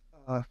 So it's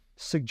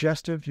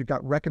suggestive. You've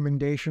got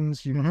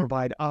recommendations. You can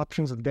provide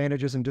options,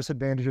 advantages, and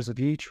disadvantages of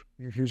each.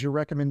 Here's your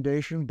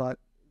recommendation, but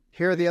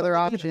here are the other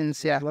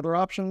options. Yeah. Other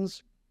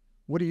options.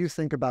 What do you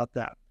think about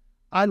that?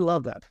 I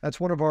love that. That's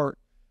one of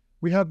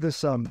we have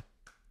this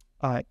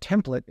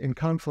template in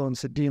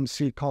Confluence at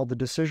DMC called the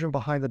decision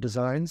behind the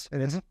designs.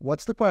 And it's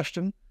what's the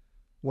question?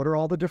 What are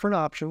all the different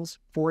options?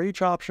 For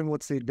each option,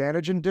 what's the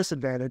advantage and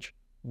disadvantage?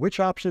 Which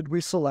option did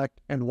we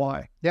select and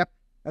why? Yep.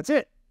 That's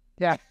it.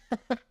 Yeah.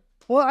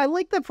 Well, I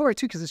like that for it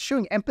too, because it's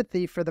showing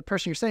empathy for the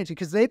person you're saying to,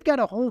 because they've got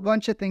a whole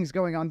bunch of things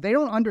going on. They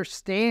don't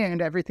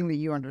understand everything that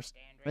you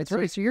understand, right?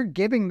 So you're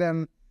giving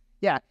them,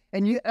 yeah.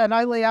 And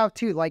I lay out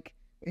too, like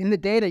in the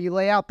data, you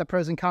lay out the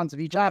pros and cons of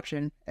each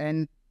option,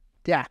 and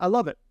Yeah. I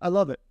love it. I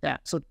love it. Yeah.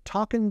 So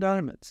talking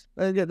diamonds.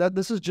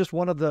 This is just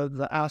one of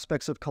the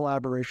aspects of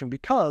collaboration,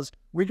 because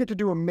we get to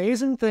do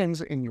amazing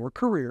things in your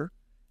career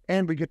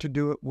and we get to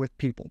do it with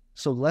people.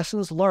 So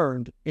lessons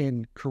learned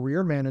in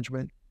career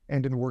management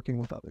and in working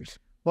with others.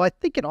 Well, I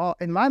think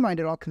in my mind,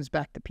 it all comes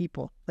back to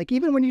people. Like,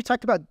 even when you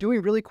talked about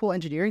doing really cool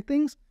engineering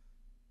things,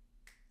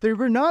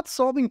 we're not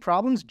solving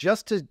problems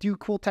just to do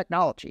cool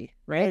technology,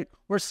 right?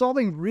 We're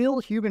solving real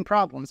human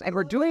problems, and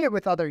we're doing it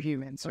with other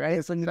humans,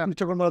 right? So let me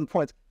talk about one of the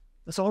points.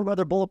 So one of the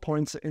other bullet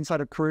points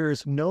inside of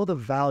careers: know the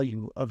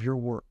value of your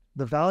work.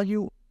 The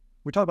value,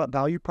 we talk about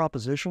value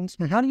propositions.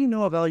 And how do you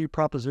know a value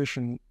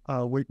proposition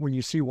when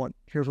you see one?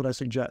 Here's what I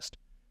suggest.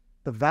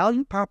 The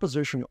value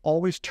proposition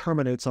always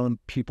terminates on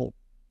people.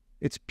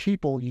 It's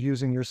people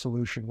using your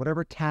solution,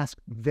 whatever task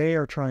they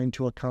are trying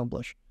to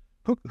accomplish.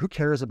 Who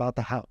cares about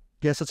the how?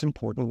 Yes, it's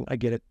important. I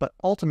get it. But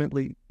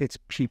ultimately, it's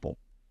people.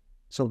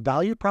 So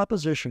value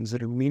propositions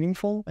that are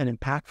meaningful and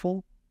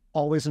impactful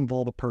always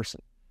involve a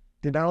person.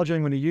 The analogy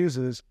I'm going to use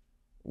is,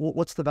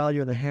 what's the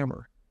value of the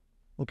hammer?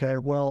 Okay,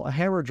 well, a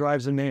hammer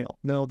drives a nail.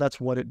 No, that's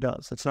what it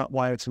does. That's not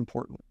why it's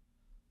important.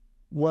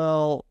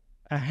 Well,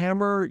 a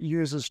hammer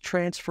uses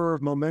transfer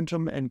of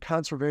momentum and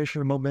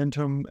conservation of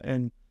momentum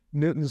and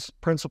Newton's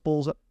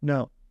principles.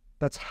 No,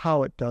 that's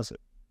how it does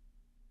it.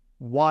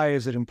 Why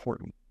is it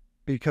important?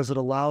 Because it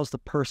allows the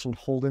person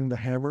holding the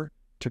hammer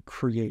to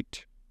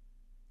create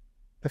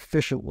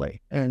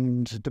efficiently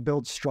and to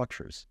build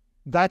structures.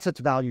 That's its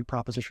value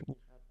proposition.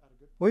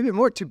 Well, even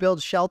more, to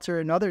build shelter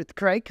and other,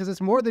 right? Because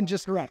it's more than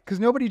just, because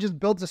nobody just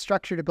builds a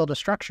structure to build a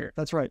structure.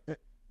 That's right. It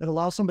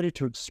allows somebody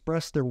to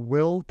express their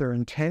will, their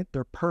intent,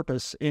 their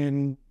purpose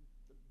in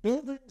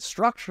building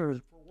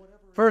structures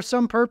for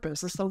some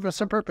purpose. For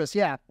some purpose,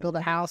 yeah. Build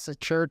a house, a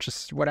church,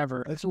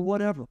 whatever. It's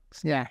whatever.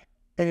 Yeah.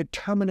 And it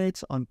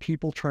terminates on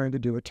people trying to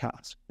do a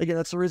task. Again,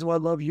 that's the reason why I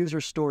love user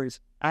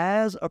stories.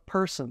 As a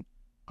person,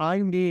 I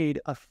need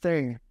a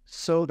thing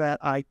so that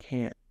I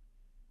can.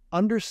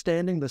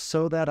 Understanding the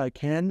so that I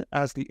can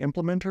as the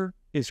implementer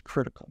is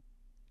critical.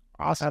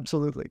 Awesome.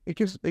 Absolutely. It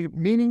gives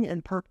meaning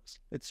and purpose.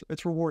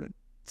 It's rewarding.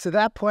 To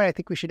that point, I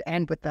think we should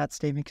end with that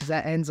statement, because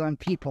that ends on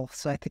people.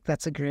 So I think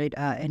that's a great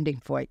ending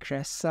point,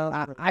 Chris. So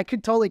I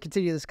could totally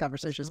continue this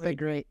conversation. It's been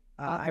great.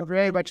 I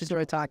very much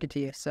enjoyed talking to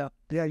you. So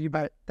yeah, you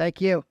bet.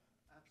 Thank you.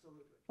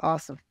 Absolutely.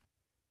 Awesome.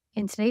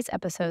 In today's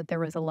episode, there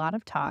was a lot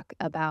of talk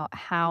about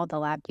how the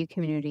LabVIEW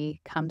community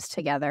comes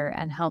together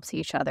and helps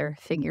each other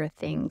figure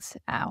things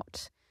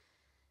out.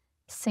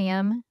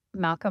 Sam,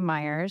 Malcolm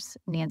Myers,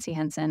 Nancy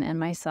Henson, and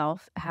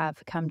myself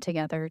have come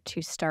together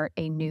to start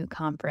a new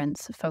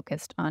conference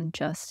focused on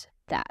just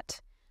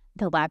that.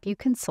 The LabVIEW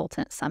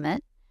Consultant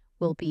Summit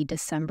will be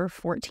December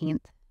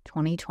 14th,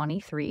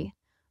 2023,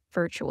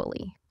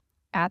 virtually.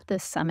 At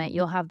this summit,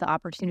 you'll have the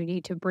opportunity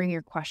to bring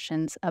your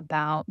questions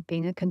about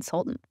being a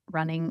consultant,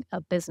 running a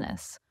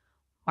business,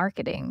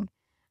 marketing,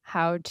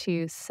 how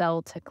to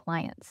sell to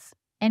clients,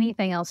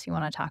 anything else you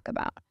want to talk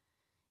about.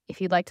 If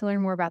you'd like to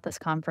learn more about this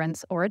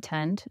conference or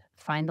attend,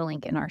 find the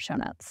link in our show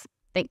notes.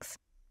 Thanks.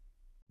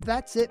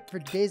 That's it for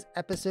today's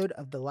episode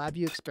of the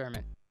LabVIEW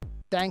Experiment.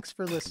 Thanks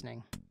for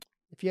listening.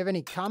 If you have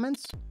any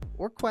comments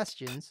or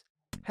questions,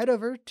 head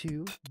over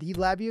to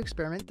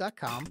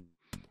thelabviewexperiment.com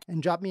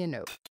and drop me a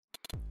note.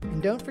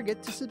 And don't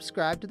forget to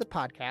subscribe to the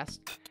podcast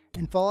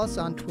and follow us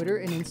on Twitter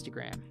and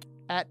Instagram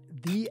at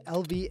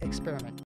 @TheLVExperiment.